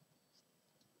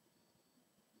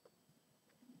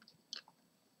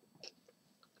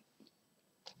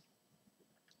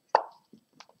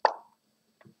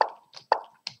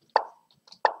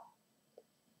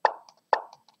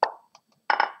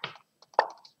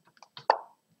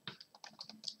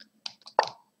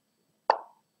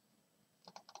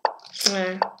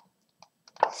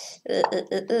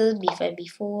 B5,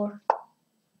 B4.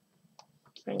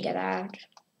 And get out.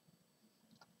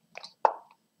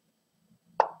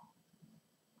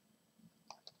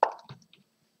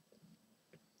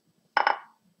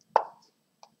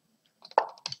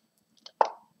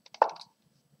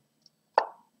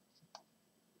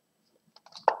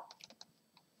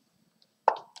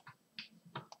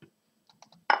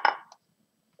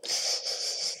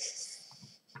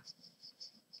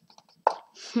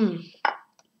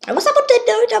 I was about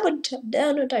to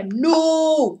down on time.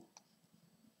 No!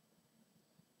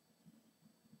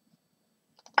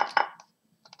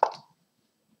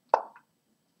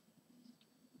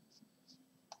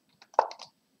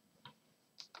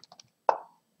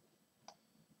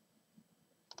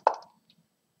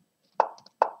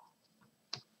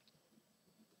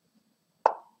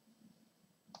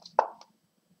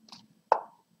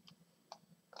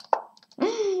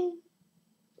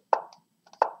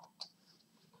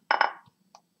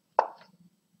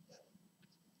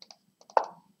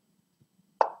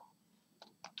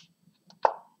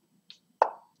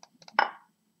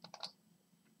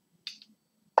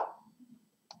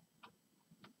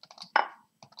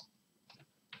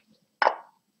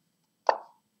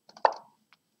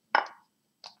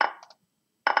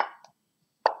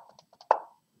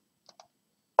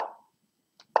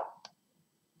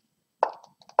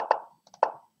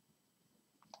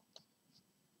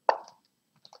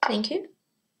 Thank you.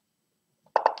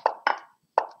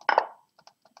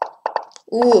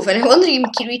 Ooh, wenn er im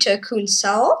Kirita Kun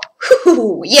Sao.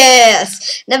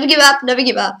 Yes! Never give up, never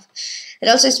give up. And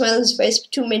also smile on his face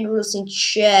for 2 main rules in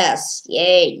chess.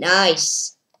 Yay,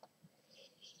 nice.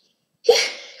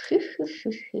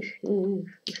 And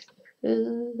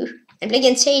play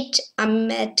against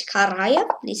Ahmed Karayev.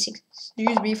 Please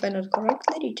excuse me if I not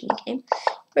correctly read the nickname.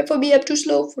 Wait for me, I'm too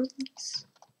slow for this.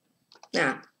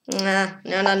 No. I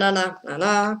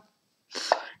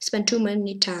spent too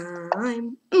many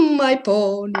time. My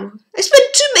pawn. I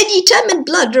spent too many time and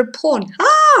blunder pawn.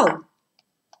 How?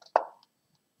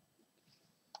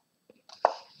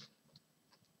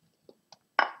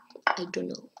 I don't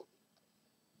know.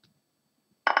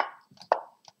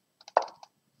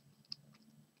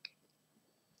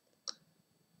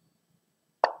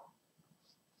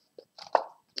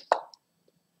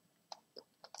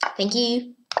 Thank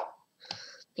you.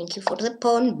 Thank you for the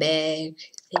pawn bag.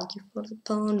 Thank you for the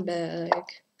pawn bag.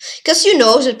 Because you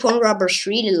know that pawn robbers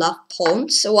really love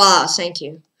pawns. Wow, thank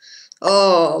you.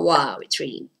 Oh, wow, it's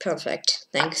really perfect.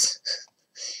 Thanks.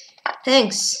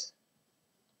 Thanks.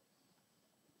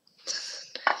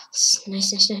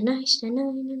 Nice. That's nice.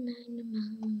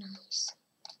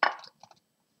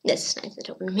 I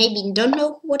don't, maybe don't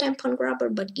know what I'm pawn grabber,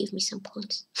 but give me some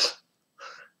points.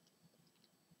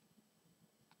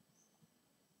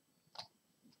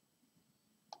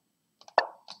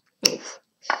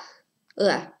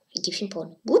 Egyptian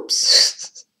pawn.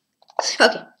 Whoops.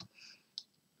 Okay.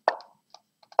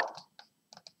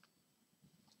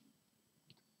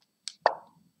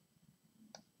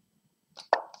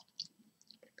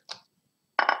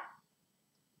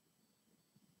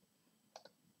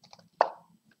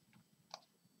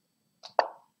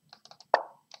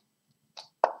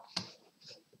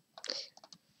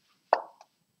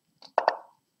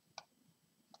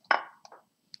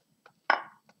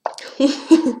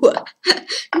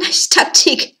 Nice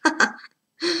tactic.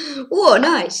 Whoa,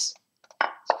 nice.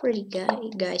 It's pretty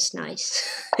guys,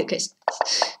 nice. Guys,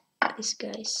 nice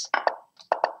guys.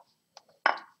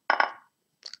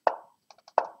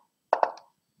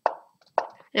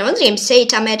 Now, once again, say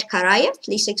it, Ahmed Karayev.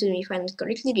 Please excuse me if I not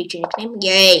correctly read your nickname.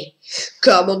 Yay!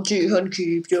 Come on, Tykhon,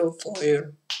 keep your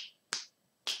fire.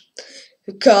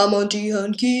 Come on,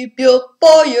 Tykhon, keep your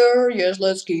fire. Yes,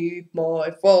 let's keep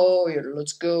my fire.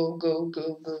 Let's go.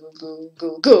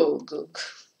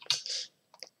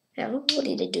 Now, what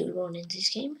did I do wrong in this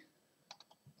game?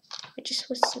 It just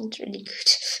wasn't really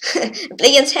good. I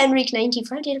play against Henrik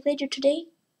 95. Did I play it today?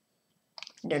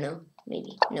 I don't know.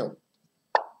 Maybe. No.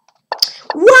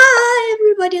 Why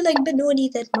everybody like Benoni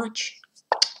that much?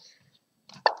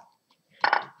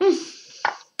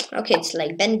 Okay, it's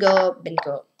like Benko.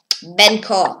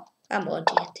 Come on,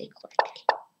 do you take correctly?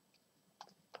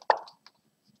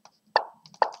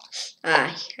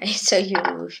 I saw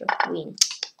you should win.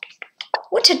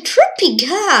 What a trippy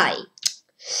guy!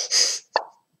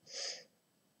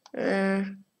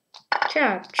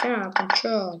 Chop.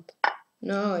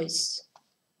 Nice.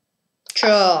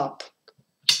 Chop.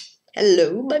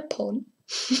 Hello, my pawn.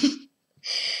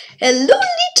 Hello,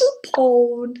 little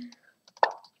pawn.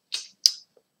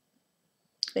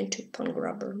 Going to pawn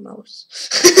grabber mouse.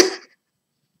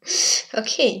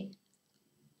 Okay.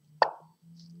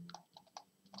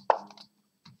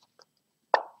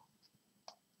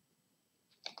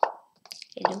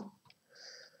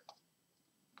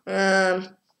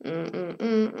 Mm, mm, mm,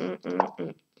 mm, mm,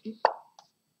 mm.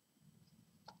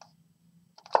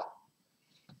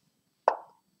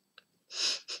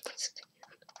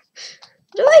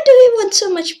 Why do we want so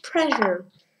much pressure?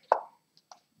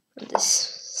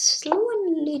 This slow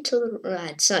and little.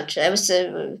 It's not. I was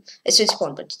a sweet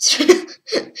spawn, but it's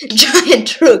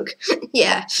giant rook.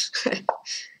 Yeah.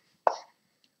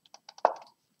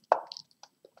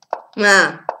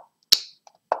 Ah.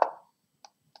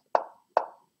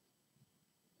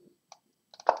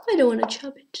 I don't want to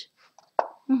chop it.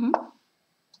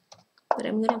 But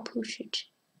I'm gonna push it.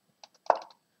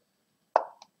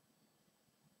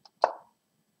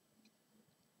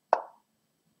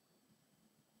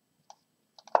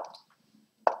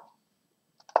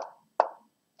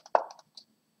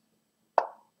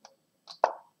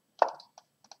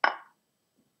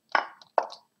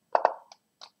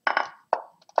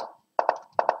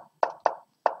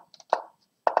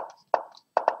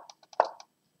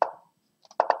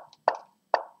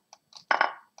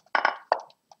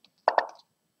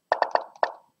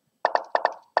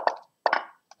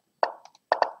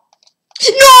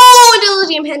 No!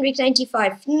 Delirium Henrik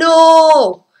 95.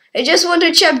 No! I just want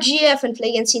to chop GF and play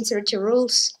against Sincerity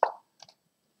rules.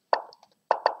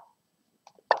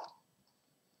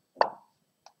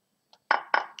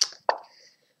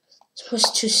 It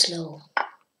was too slow.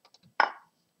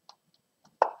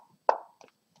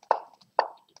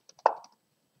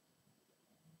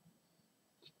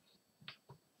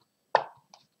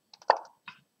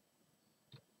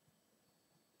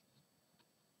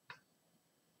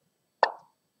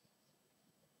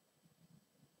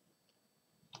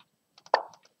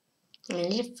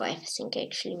 Only 5. I think I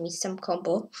actually missed some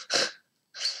combo.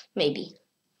 Maybe.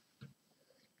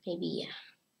 Maybe, yeah.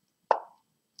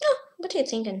 No, but I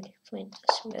think I'm fine.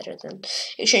 That's better than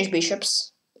exchange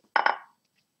bishops.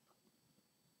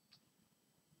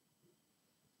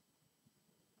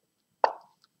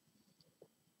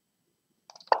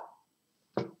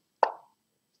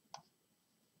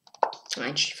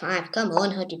 G5, come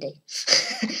on, how did I?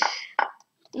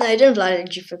 No, I don't like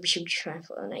G4, bishop G5,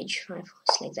 or knight G5,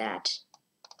 it's like that.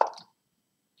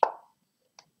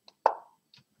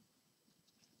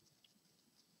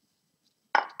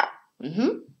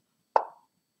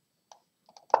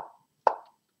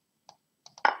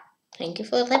 Thank you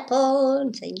for the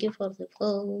pawn, thank you for the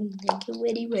pawn, thank you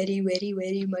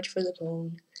very much for the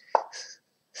pawn.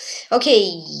 Okay,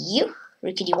 you,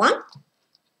 rook d1.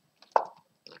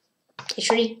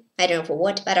 H3, I don't know for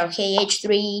what, but okay,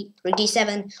 H3, rook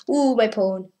d7, ooh, my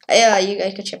pawn. Yeah, you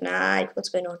guys could chip knight, what's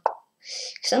going on?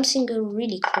 Something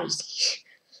really crazy.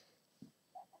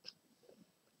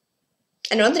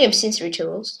 And another name since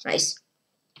rituals, nice.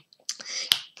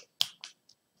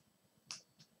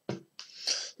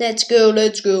 Let's go,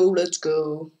 let's go, let's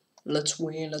go. Let's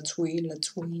win, let's win,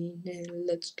 let's win. And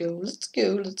let's go, let's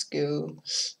go, let's go.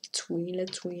 Let's win,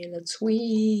 let's win, let's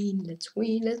win. Let's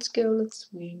win, let's go, let's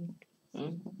win.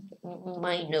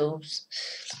 My nose.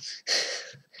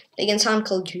 Against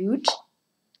Uncle Dude.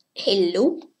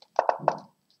 Hello.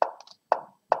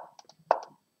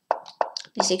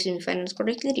 Please explain the finance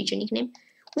correctly. Reach your nickname.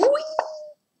 Whee!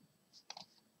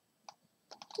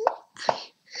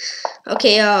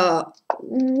 Okay,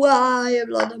 why I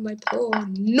blood on my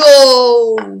pawn?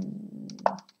 No!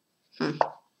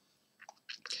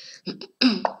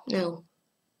 No.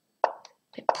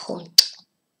 My pawn.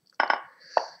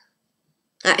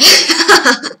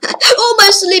 Oh, my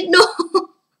sleep, no!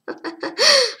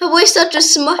 I start to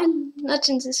smile. Not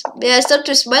in this. Yeah, I start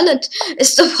to smile and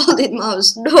stop holding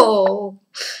mouse. No!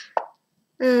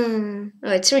 Oh,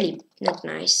 it's really not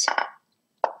nice.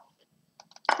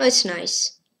 Oh, it's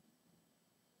nice.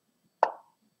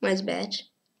 No, it's bad.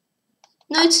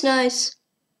 No, it's nice.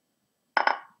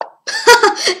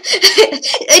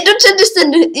 I don't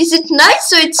understand. Is it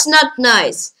nice or it's not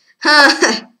nice?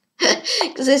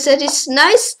 Because I said it's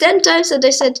nice 10 times and I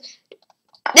said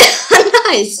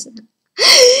nice.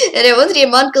 And I wanted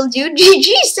him Uncle Dude.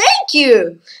 GG, thank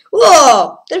you.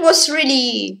 Whoa, that was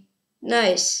really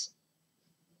nice.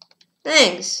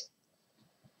 Thanks.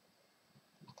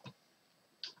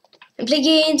 I play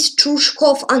against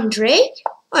Trushkov Andrei.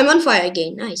 Oh, I'm on fire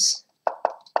again. Nice.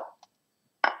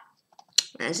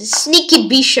 That's a sneaky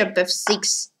bishop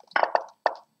f6.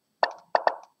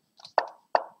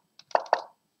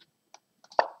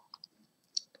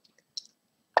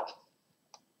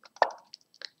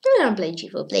 I don't play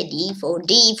g4. Play d4,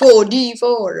 d4,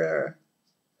 d4.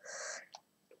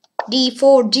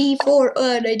 D4,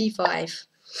 d4, 95.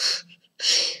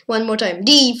 One more time.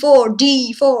 D4,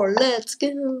 d4. Let's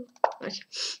go. Okay.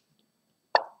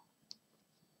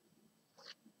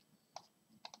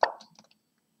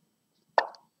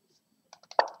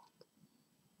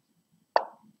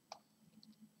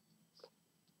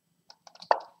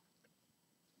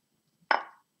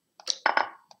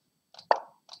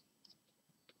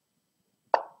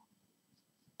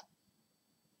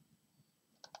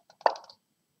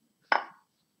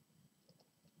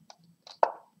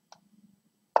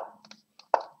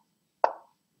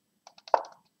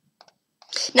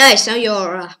 Nice. Now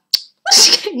you're.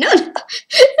 No,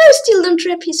 I still don't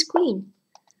trap his queen.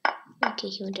 Okay,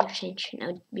 he won't have change.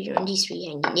 Now we're on these three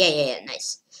hanging. Yeah.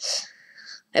 Nice.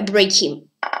 I break him.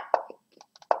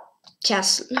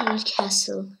 Castle. No, not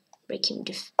castle. Break him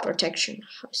protection.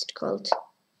 How's it called?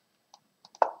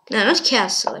 No, not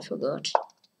castle. I forgot.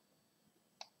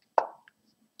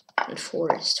 And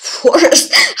forest.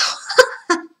 Forest.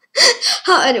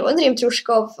 How? I wonder him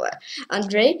Trushkov,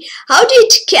 Andrei. How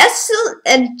did castle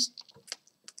and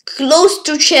close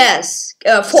to chess?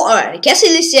 Castle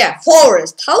is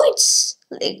forest. How it's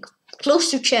like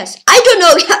close to chess? I don't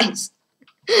know, guys.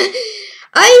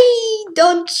 I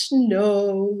don't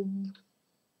know.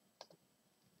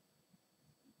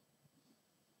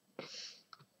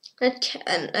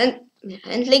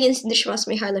 And Legends nicht was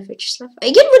Mihaila Vyacheslav.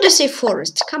 Again, would I say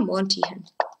forest? Come on, Tykhon.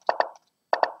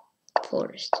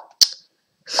 Forest.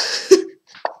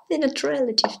 They're not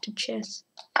relative to chess.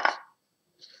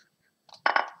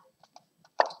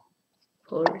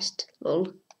 Forest.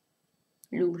 Lol.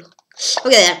 Lul.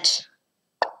 Look at that.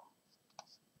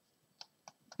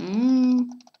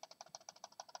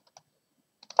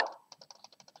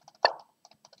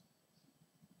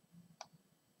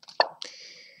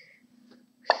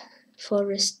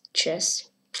 Forest chess.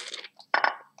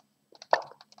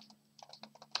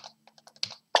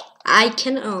 I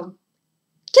cannot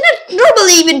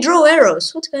normally even draw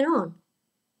arrows. What's going on?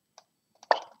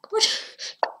 What?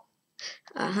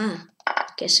 Aha.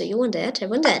 Okay, so you want that? I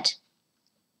want that.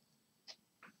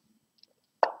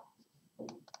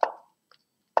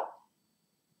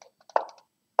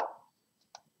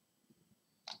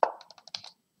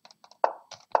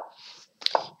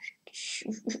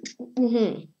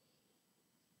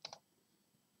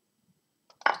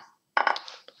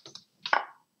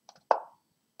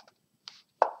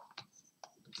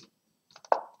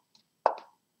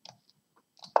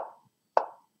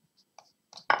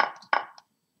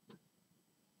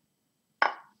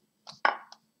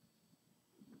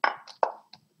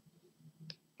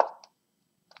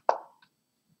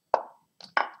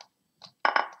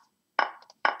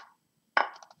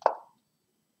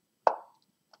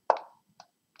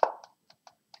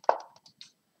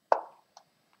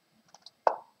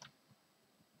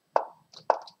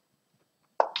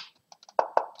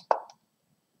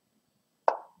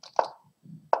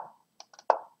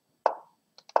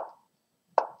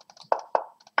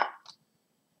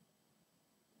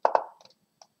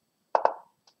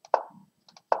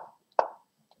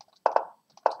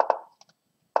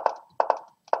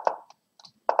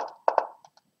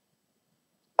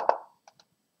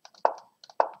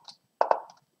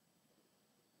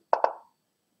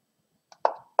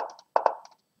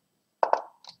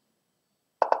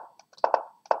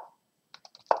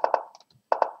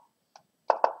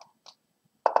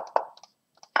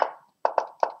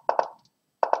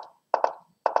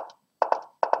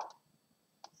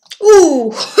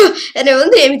 Ooh, and I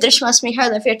wonder if there's was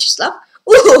Mihaila Vyacheslav.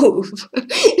 Ooh,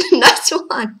 nice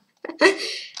one.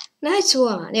 Nice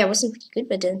one. Yeah, it wasn't pretty good,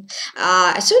 but then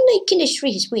I saw like Kinish 3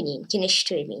 is winning. Kinish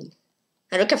 2, I mean.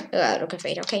 Rook of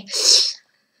 8, okay.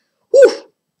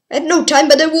 Ooh, I had no time,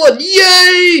 but I won.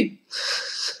 Yay!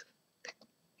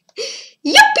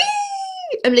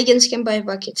 Yuppie! I'm Legends can buy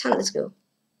buckets. Huh, let's go.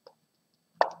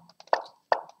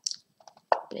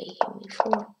 Play him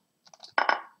before.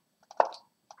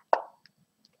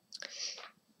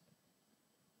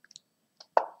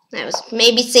 I was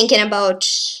maybe thinking about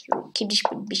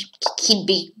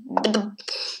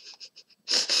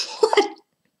what?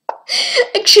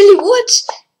 Actually, what?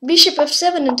 Bishop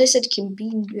f7 and I said king b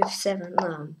f7.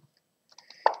 No.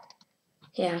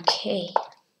 Yeah, okay.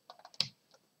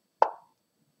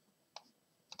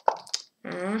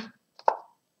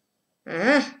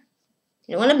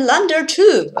 You wanna blunder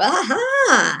too?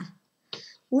 Aha!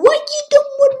 Why you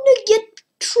don't wanna get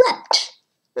trapped?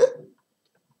 Huh?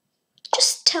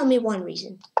 Just tell me one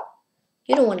reason.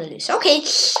 You don't want to lose. Okay,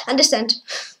 understand.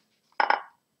 I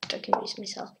can raise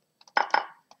myself.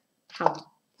 How?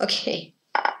 Okay.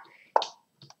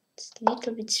 It's a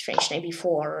little bit strange now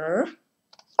before.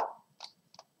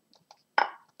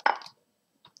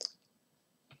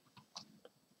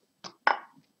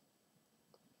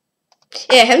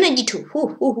 Yeah, I have 92.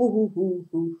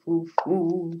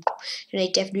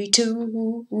 Knight f2. Knight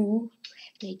w2.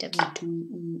 Let's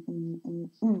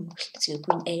go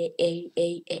queen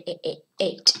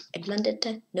a8. I blundered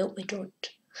that? No, I don't.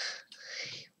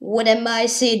 What am I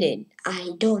seeing?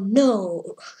 I don't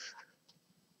know.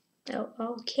 Oh,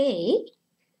 okay.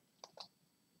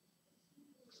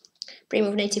 Play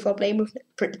move 94. Play move.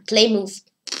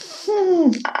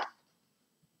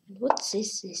 What's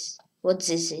this? What's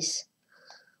this?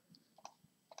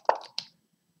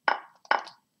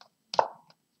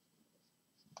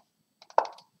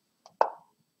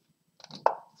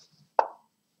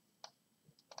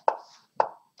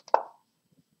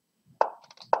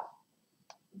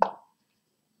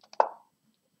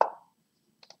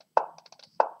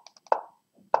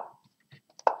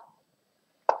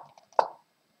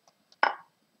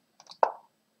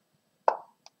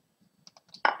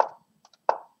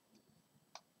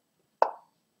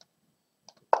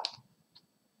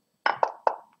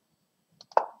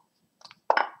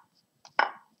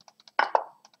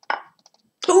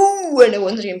 and I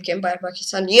won the game by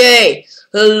Pakistan. Yay!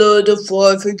 Hello, the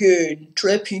 5 again.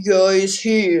 Trappy guy is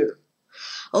here.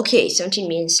 Okay, 17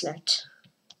 minutes left.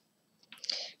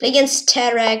 Play against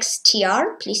Terex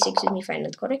TR. Please excuse me if I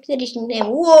not correctly editing name.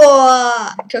 Whoa!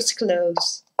 It was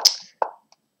close.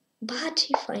 But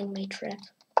he find my trap.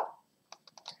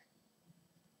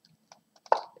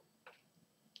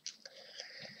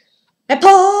 My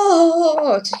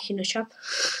pot! In a shop.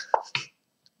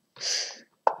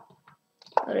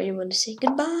 I really want to say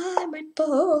goodbye, my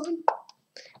pot.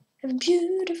 Have a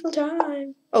beautiful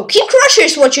time. Oh, King Crusher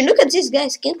is watching. Look at this,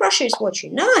 guys. King Crusher is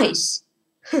watching. Nice.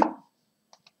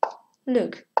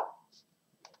 Look.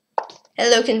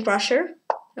 Hello, King Crusher.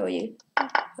 How are you? How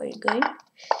are you going? How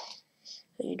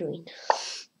are you doing?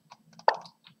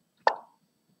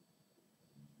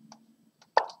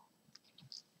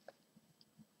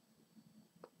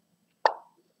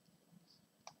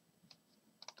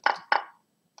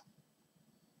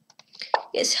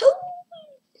 Yes, how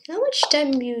much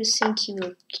time do you think you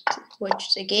will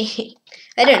watch the game?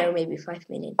 I don't know, maybe 5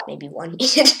 minutes, maybe 1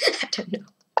 minute. I don't know.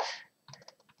 I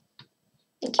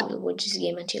think he will watch this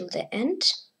game until the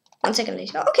end. 1 second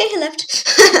later. Oh, okay, he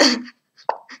left.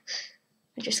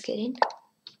 I'm just kidding.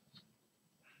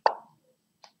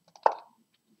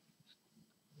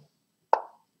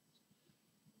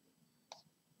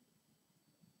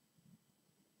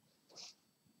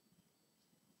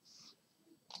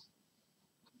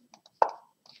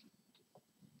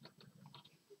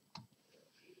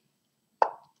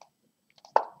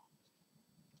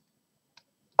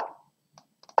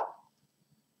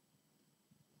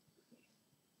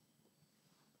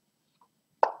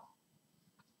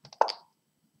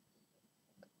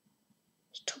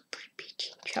 Stop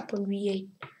repeating. Chop on V8.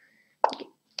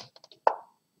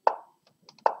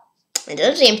 And the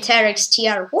other name Terex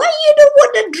TR. Why you don't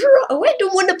want to draw? Why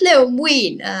don't want to play or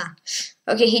win?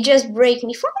 Okay, he just break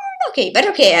me for. Okay, but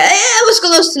okay, I was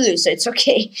close to lose, so it's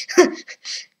okay.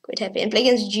 Quite happy. And play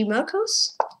against G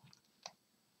Marcos.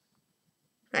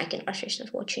 I can Usher's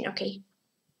not watching. Okay,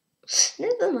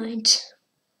 never mind.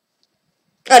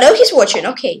 Oh no, he's watching.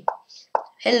 Okay.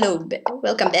 Hello,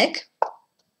 welcome back.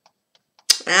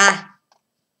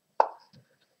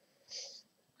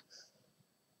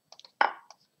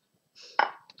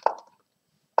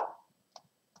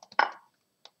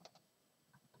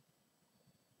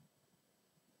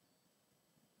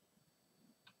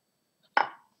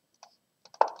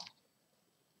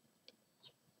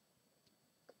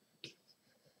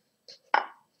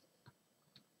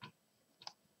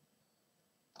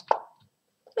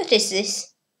 What is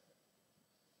this?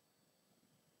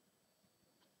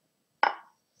 I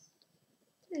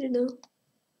don't know.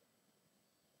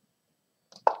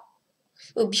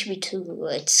 Oh,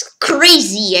 BB2, it's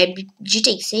crazy. I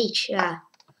GTX H. Yeah.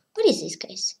 What is this,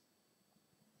 guys?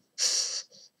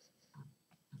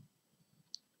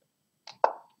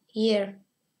 Here.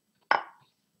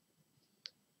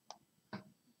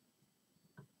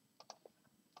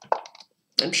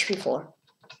 MP4.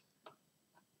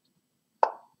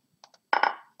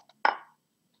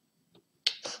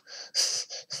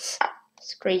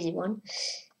 It's a crazy one.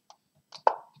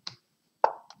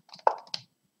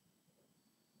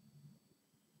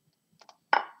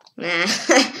 Nah.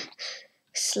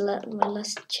 My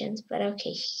last chance, but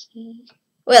okay.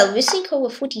 Well, we think over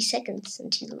 40 seconds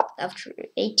until after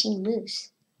 18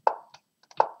 moves.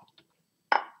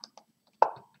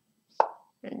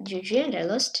 And GG, and I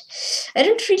lost. I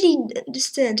don't really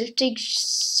understand.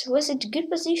 Was it a good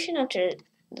position after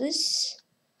this?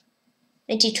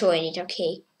 92, I need,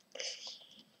 okay.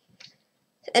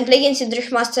 And play against the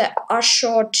Grandmaster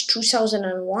R-Short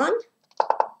 2001.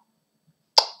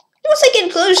 It was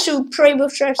getting close to probably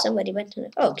both drive somebody, but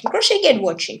oh, can Crush again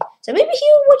watching. So maybe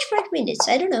he'll watch 5 minutes,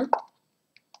 I don't know.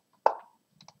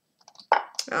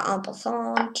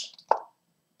 Ampersand.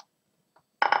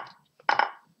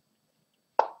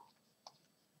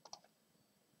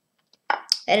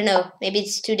 I don't know, maybe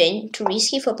it's too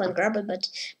risky for Pawn Grabber, but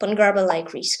Pawn Grabber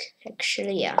like risk.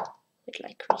 Actually, yeah, would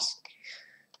like risk.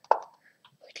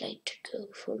 Would like to go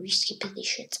for risky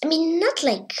positions. I mean, not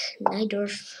like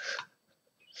Nidorf.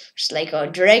 Just like a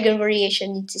dragon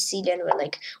variation in Sicilian, where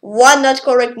like one not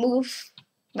correct move,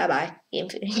 bye bye, game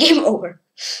over.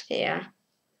 Yeah.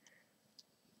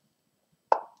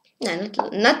 No,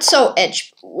 not so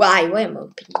edge. Why am I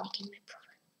opening again my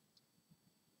profile?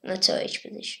 Not so edge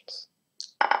positions.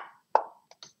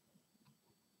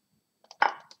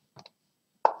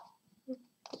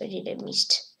 Where did I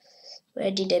miss?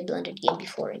 Where did I blundered game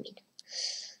before? I mean,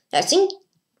 I think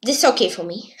this is okay for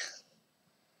me.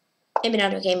 Maybe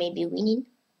not okay. Maybe winning.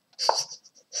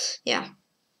 Yeah.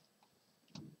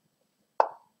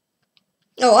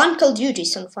 Oh, Uncle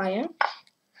Duty's on fire.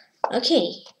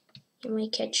 Okay, you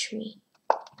might catch me.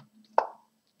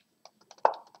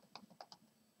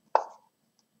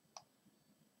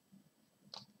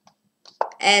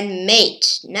 And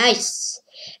mate, nice.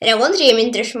 And I wonder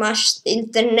if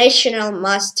International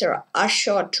Master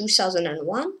Ashore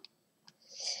 2001.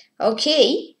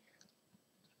 Okay.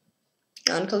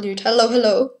 Uncle Dude, hello,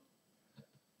 hello.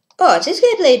 Oh, this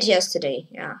guy played yesterday.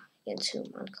 Yeah, against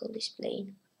whom Uncle is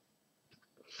playing.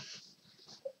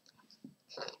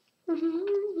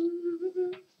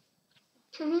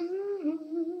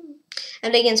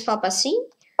 And against Papa C.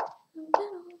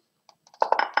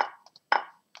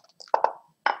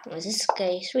 Oh, this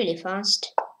guy is really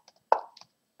fast.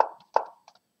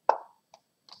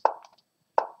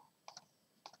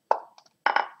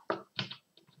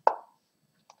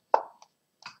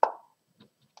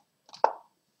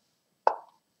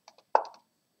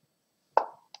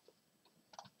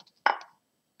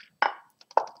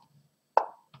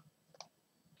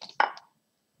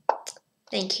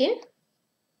 Thank you.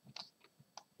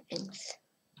 Thanks.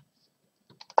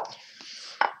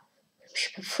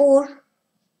 Bishop 4.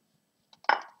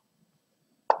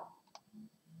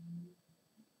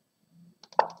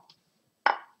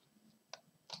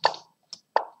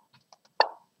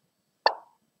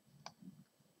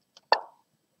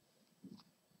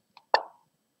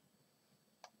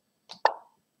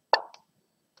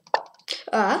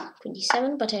 Queen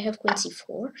d7, but I have queen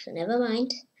c4, so never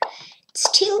mind. It's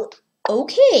still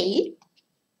okay.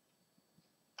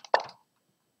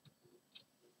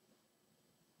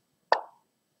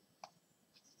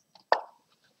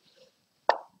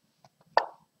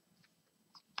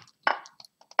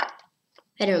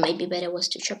 I don't know, maybe better was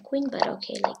to chop queen, but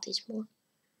okay, like this more.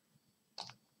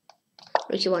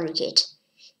 Rook e1, rook 8.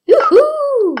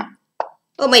 Woohoo!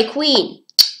 Oh, my queen!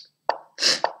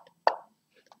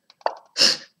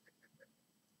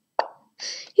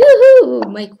 Yoo-hoo!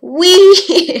 My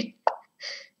queen!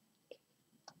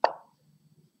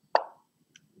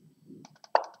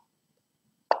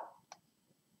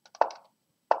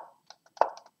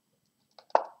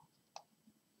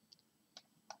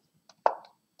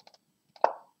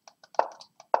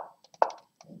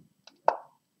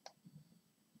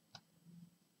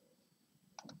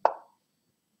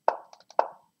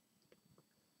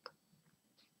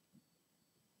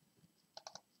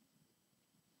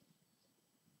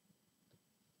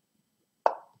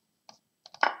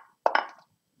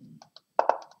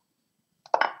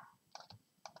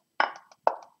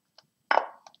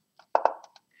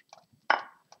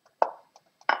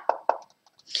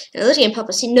 Another game,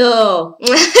 Papa C. No! I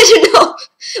don't know!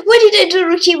 Why did I do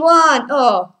rook e1?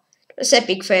 Oh, it was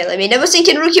epic fail. I mean, I was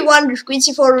thinking rook e1, queen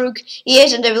c4, rook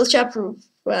e8, and I will chop rook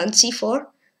around c4.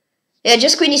 Yeah,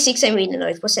 just queen e6 and win. No,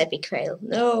 it was epic fail.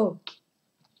 No.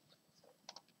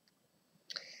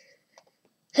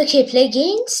 Okay, play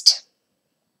against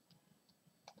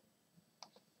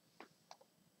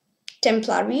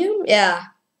Templarium. Yeah,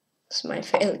 it's my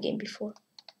fail game before.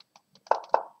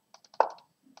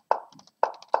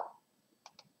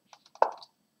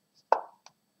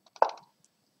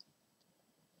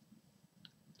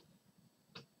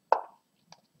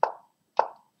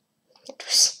 It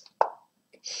was.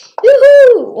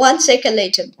 Woohoo! 1 second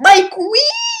later, my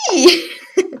queen.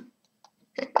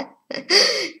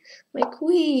 My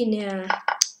queen, yeah.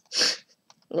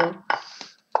 No.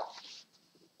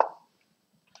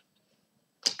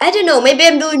 I don't know, maybe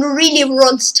I'm doing really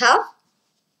wrong stuff.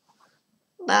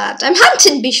 But I'm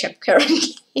hunting bishop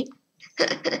currently.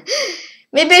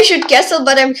 Maybe I should castle,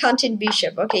 but I'm hunting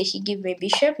bishop. Okay, he gave me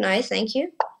bishop. Nice, thank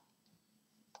you.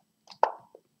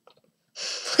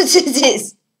 What is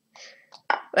this?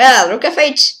 Well, rook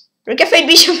f8. Rook f8,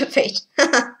 bishop f8.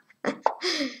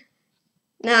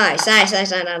 Nice, nice,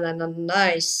 nice, nice, nice,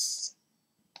 nice.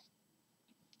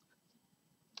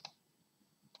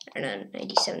 And then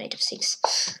 97, knight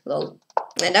f6. Lol.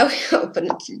 And now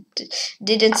opponent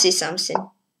didn't see something.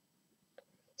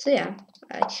 So yeah,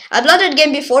 I blundered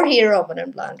game before here,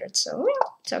 opponent blundered, so yeah,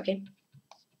 it's okay.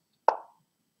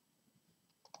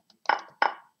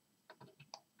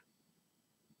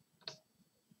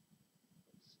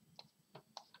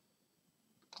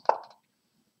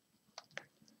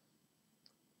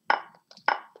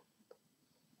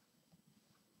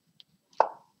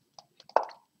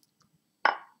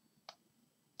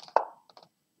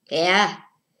 Yeah.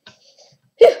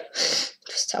 Whew. It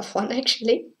was a tough one,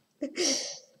 actually.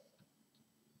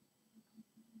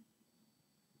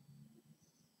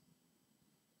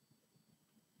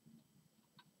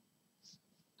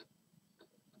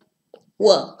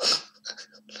 Whoa.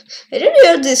 I didn't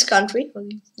hear this country.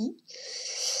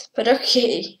 But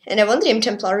okay. And I won the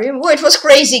Templarium. Oh, it was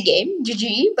crazy game.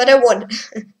 GG. But I won.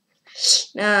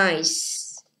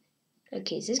 Nice.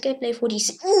 Okay, this guy played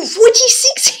 46. Ooh,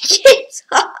 46 games!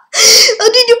 How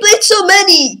did you play so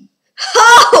many?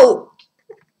 How?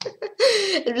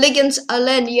 Against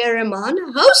Alan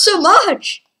Yereman? How so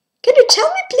much? Can you tell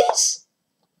me, please?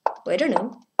 Oh, I don't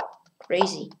know.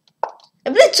 Crazy. I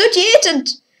played 38 and...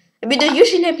 I mean,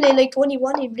 usually I play like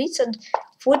 21 in Blitz and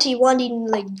 41 in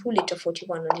like Bullet, or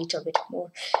 41 a little bit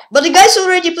more. But the guys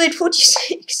already played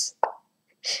 46.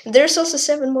 There's also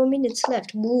 7 more minutes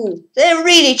left. Woo. They're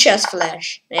really chest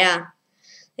flash. Yeah.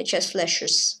 They're chest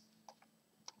flashers.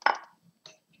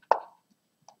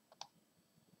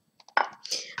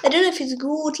 I don't know if it's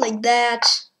good like that.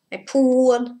 I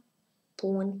pawn.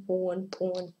 Pawn, pawn,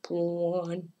 pawn,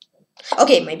 pawn.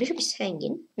 Okay, my bishop is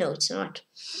hanging. No, it's not.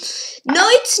 No,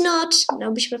 it's not.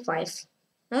 Now bishop f5.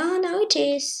 Ah, now it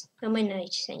is. Now my knight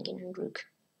is hanging on rook.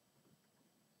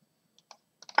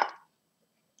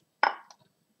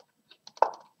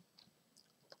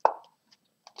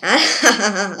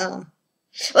 Well,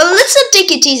 let's not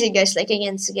take it easy, guys, like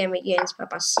against the game against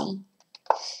Papa C.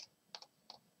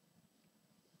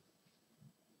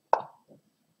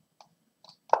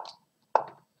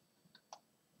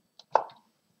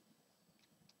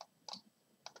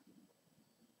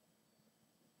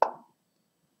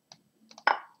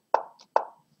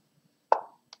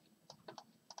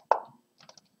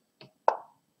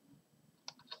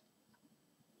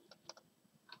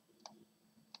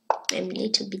 I'm a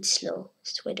little bit slow,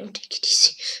 so I don't take it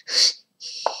easy.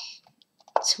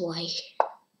 That's why.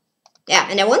 Yeah,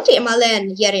 and I want the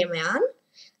Amalan Yereman.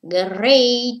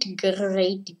 Great,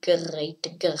 great,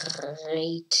 great,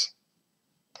 great.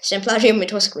 Templarium,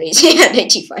 it was crazy at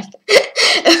 85.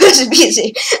 I was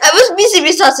busy. I was busy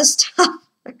with other stuff.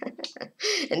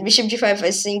 And Bishop G5,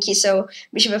 I think he saw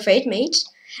Bishop F8 mate.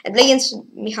 And play against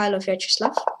Mikhailov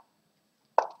Vyacheslav.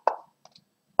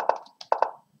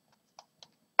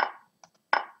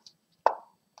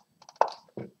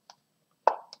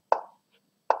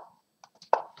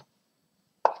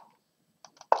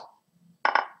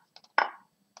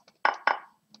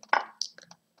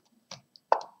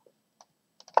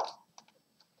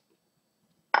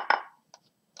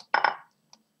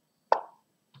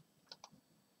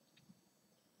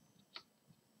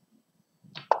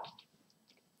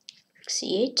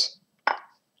 C8.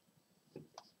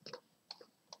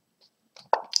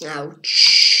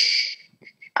 Ouch.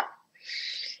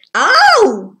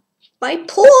 Ow! My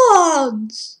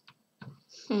pawns!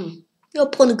 You're a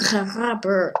pawn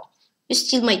grabber. You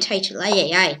steal my title.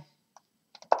 Aye, aye, aye.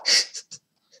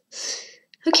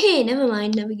 Okay, never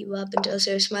mind. Never give up until there's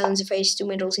a smile on the face. 2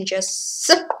 medals in chess.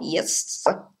 Yes.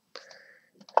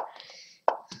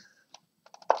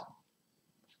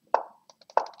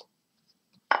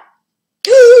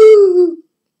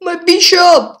 My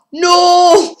bishop!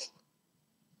 No!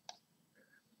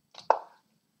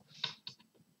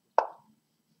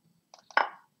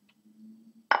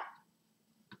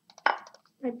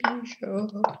 My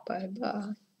bishop,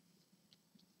 bye-bye.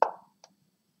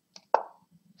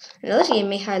 Another game,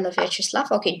 Mikhailov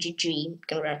Vyacheslav. Okay, GG.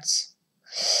 Congrats.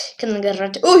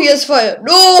 Congrats. Oh, he has fire!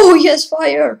 No, he has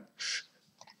fire!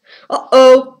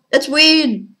 Uh-oh, let's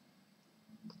win!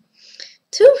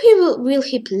 So will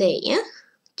he play, yeah?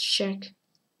 Let's check.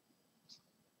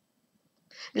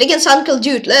 Against Uncle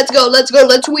Dude, let's go, let's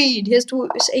win! He has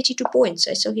 82 points.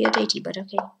 I saw he had 80, but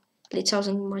okay. Played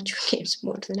 1,000 much games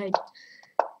more than I do.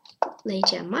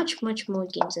 Later, much more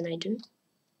games than I do.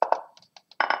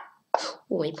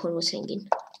 Oh, my pawn was hanging.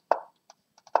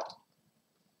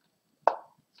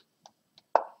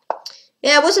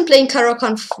 Yeah, I wasn't playing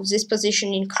Caro-Kann this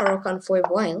position in Caro-Kann for a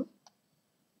while.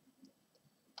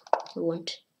 I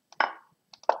want.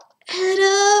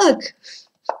 Edok!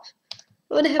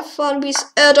 I want to have fun with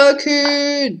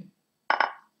Edokin!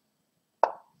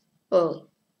 Oh,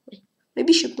 my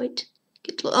bishop might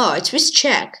get low. Oh, it's with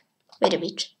check. Wait a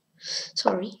bit.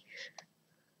 Sorry.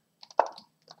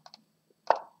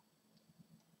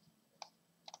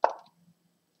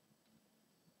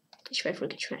 H5,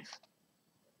 rook H5.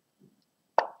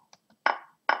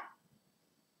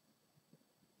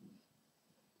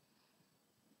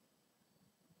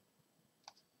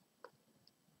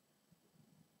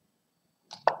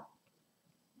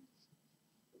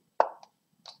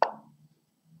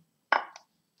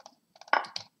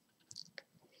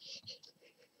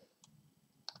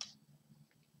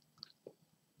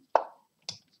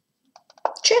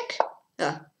 Check.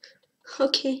 Ah,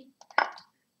 okay.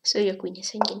 So your queen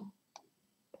is hanging.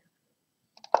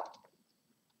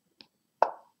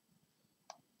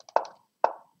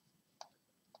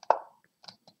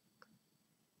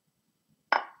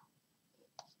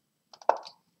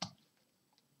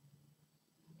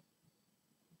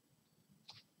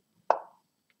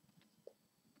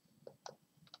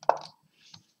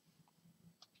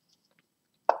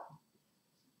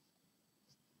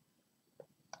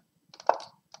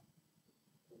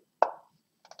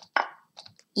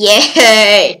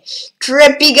 Yay!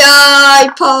 Trippy guy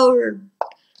power!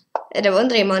 And I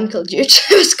wonder if Uncle Jude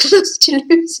was close to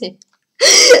losing.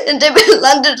 And then we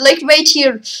landed like right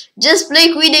here. Just play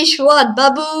Queenish one,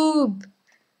 baboob!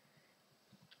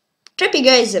 Trippy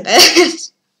guy is the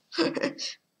best.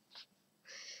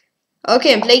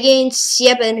 Okay, I'm playing against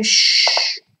Sieben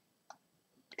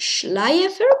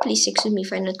Cherniaiev. Please excuse me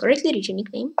if I not correctly read your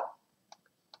nickname.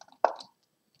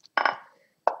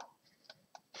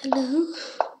 Hello,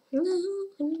 hello,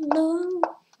 hello.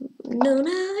 No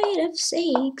night of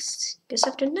 6. Guess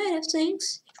after night of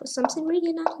 6, it was something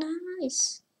really not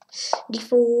nice.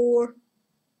 D4.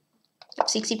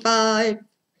 65.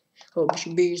 Oh,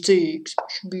 should be 6.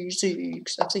 Should be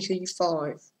 6. That's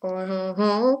 65.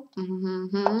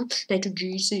 Knight to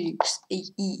G6.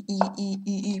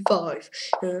 E5.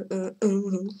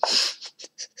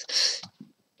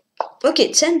 Okay,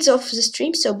 it ends off the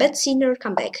stream, so Betsiner,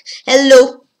 come back.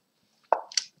 Hello.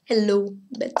 Hello.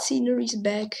 Betsiner is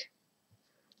back.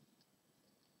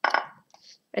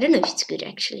 I don't know if it's good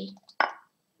actually.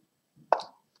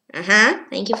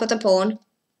 Thank you for the pawn.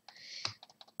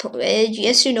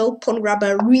 Yes, you know, pawn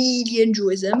grabber really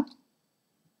enjoys them.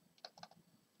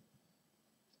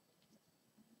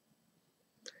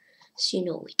 So you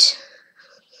know it.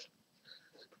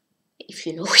 If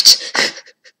you know it.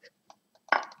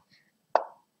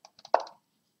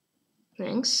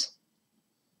 Thanks.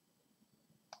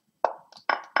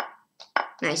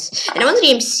 Nice. And I want to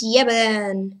name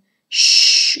Sieben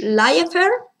Cherniaiev.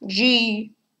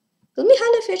 G. Will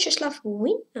Mihail Vyacheslav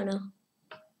win? I don't know.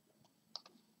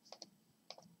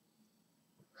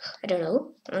 I don't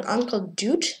know. Uncle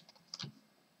Dude.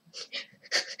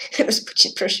 I was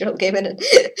putting pressure on game and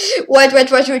white.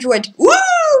 Woo!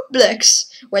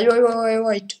 Blacks.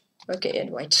 White. Okay,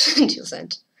 and white until then.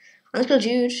 Uncle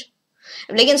Dude.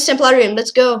 I'm playing against Templarium.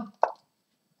 Let's go.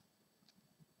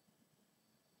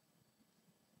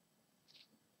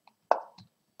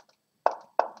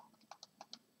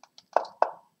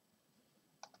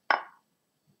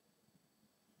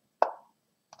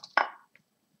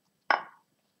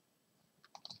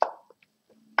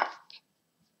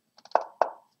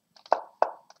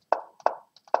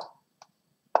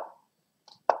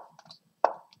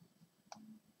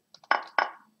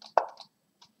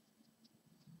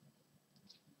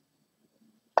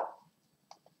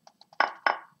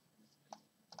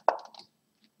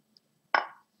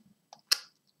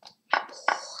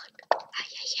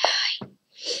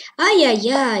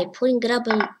 Ay, pawn grab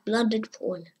a blundered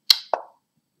pawn.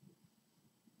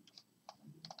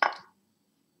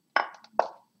 I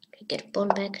get a pawn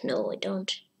back? No, I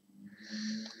don't.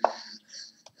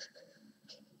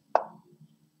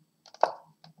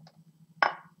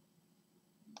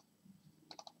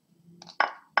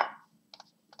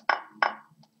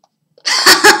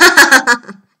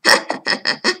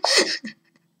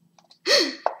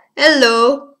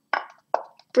 Hello.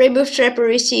 Brave Trapper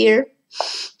is here.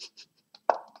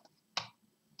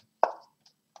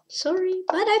 Sorry,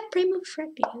 but I primo trap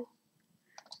you.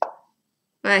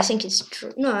 I think it's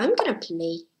true. No, I'm gonna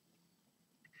play.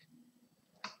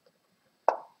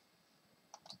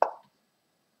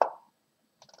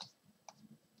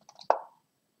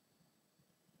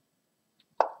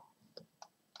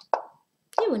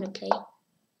 I wanna play.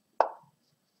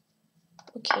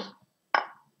 Okay.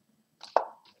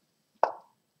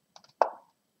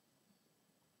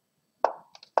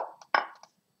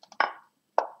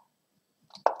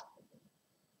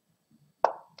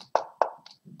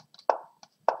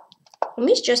 For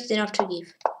me, it's just enough to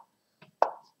give.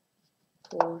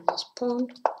 For this pawn,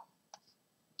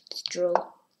 let's draw.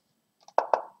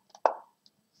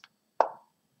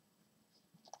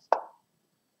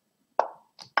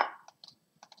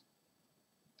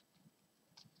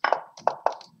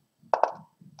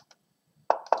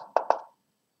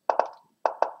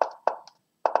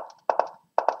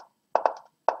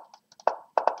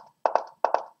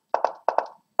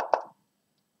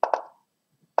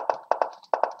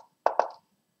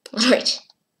 Alright.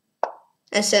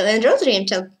 And so Androdrium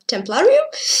Templarium?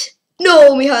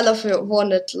 No, Mihailov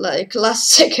won it like last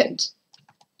second.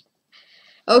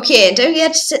 Okay, and then we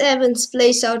had 7th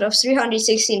place out of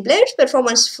 316 players.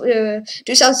 Performance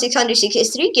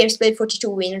 2663, games played 42,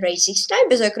 win rate 69,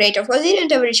 berserk rate of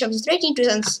 1, average of rating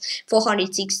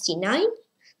 2469.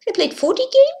 I played 40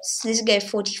 games. This guy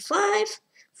 45,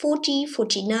 40,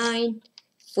 49,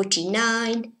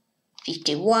 49,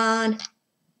 51,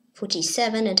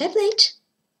 47, and I played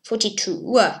 42.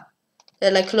 Wow,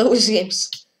 they're like close games.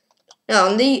 Now,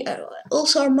 on the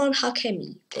also Arman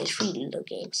Hakemi plays really low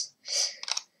games.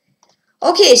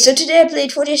 Okay, so today I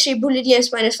played 43 bullet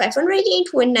games minus 518,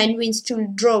 29 wins, 2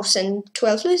 draws, and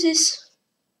 12 losses.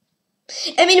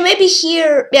 I mean, maybe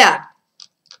here, yeah.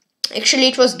 Actually,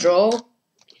 it was draw.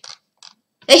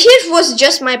 And here it was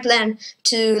just my plan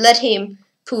to let him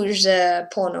push the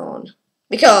pawn on.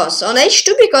 Because on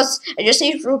h2, because I just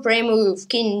need to remove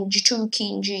king g2,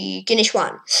 king g, king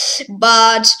h1.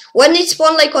 But when it's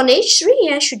pawn like on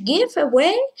h3, I should give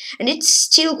away, and it's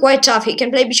still quite tough. He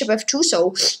can play bishop f2,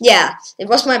 so yeah, it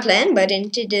was my plan, but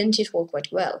it didn't work quite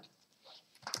well.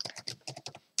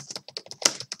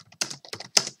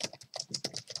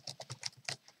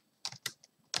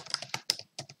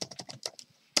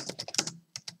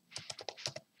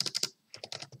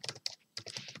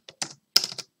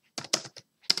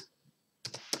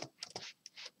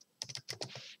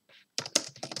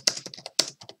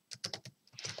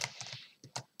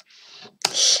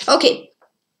 Okay,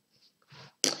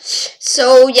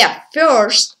 so yeah,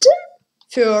 first,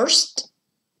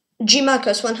 G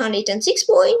Marcus 106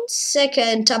 points,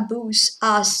 second Taboos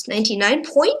As 99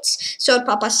 points, third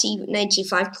Papa C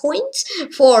 95 points,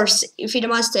 fourth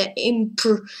Fidemaster Imp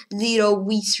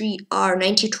 0v3R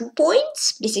 92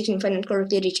 points, please if I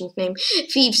correctly reaching name,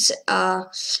 fifth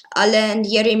Alan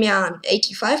Yeremian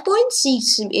 85 points,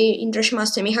 sixth International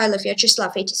Mikhailov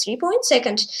Vyacheslav 83 points,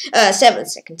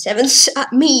 seventh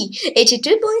me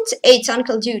 82 points, eighth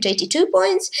Uncle Dude 82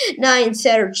 points, ninth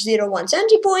Serge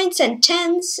 0170 points, and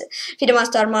 10th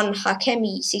Fidemaster Arman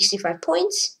Hakemi 65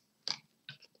 points.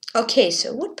 Okay,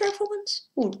 so what performance?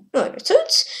 Ooh, no, so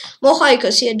it's more high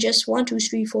because he had just 1, 2,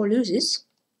 3, 4 loses.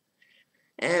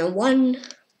 And 1,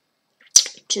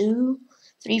 2,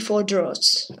 3, 4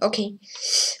 draws. Okay.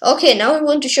 Okay, now I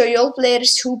want to show you all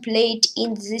players who played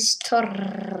in this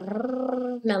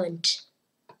tournament.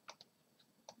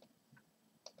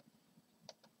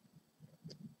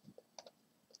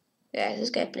 Yeah, this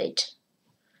guy played.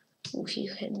 Ooh, he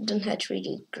didn't have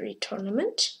really great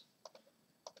tournament.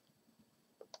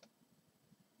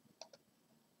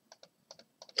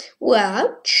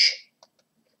 Ouch.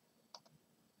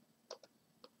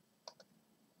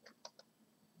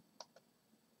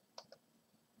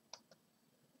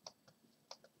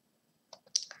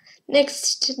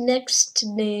 Next.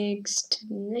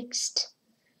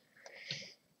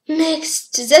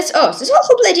 That's all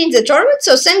who played in the tournament.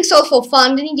 So thanks all for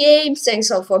funding games. Thanks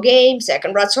all for games.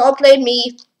 Congrats all played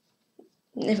me.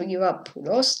 Never give up, who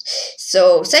lost.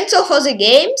 So thanks all for the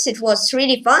games, it was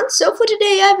really fun. So for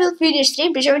today I will finish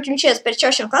stream. Причем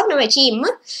Percussion Club на my team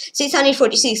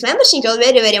 646 members. Thank you all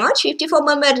very much. 54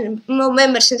 more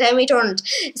members since I made tournament.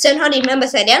 700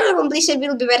 members at the end. Everyone please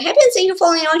will be very happy, and thank you for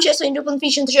following on chess and open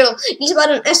fiction to channel. This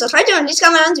button and subscribe on this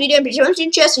camera and video.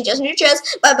 Причем chess and just new chess.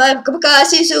 Bye bye.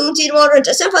 See you soon. See you tomorrow.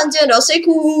 Just have fun and I'll say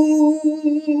cool.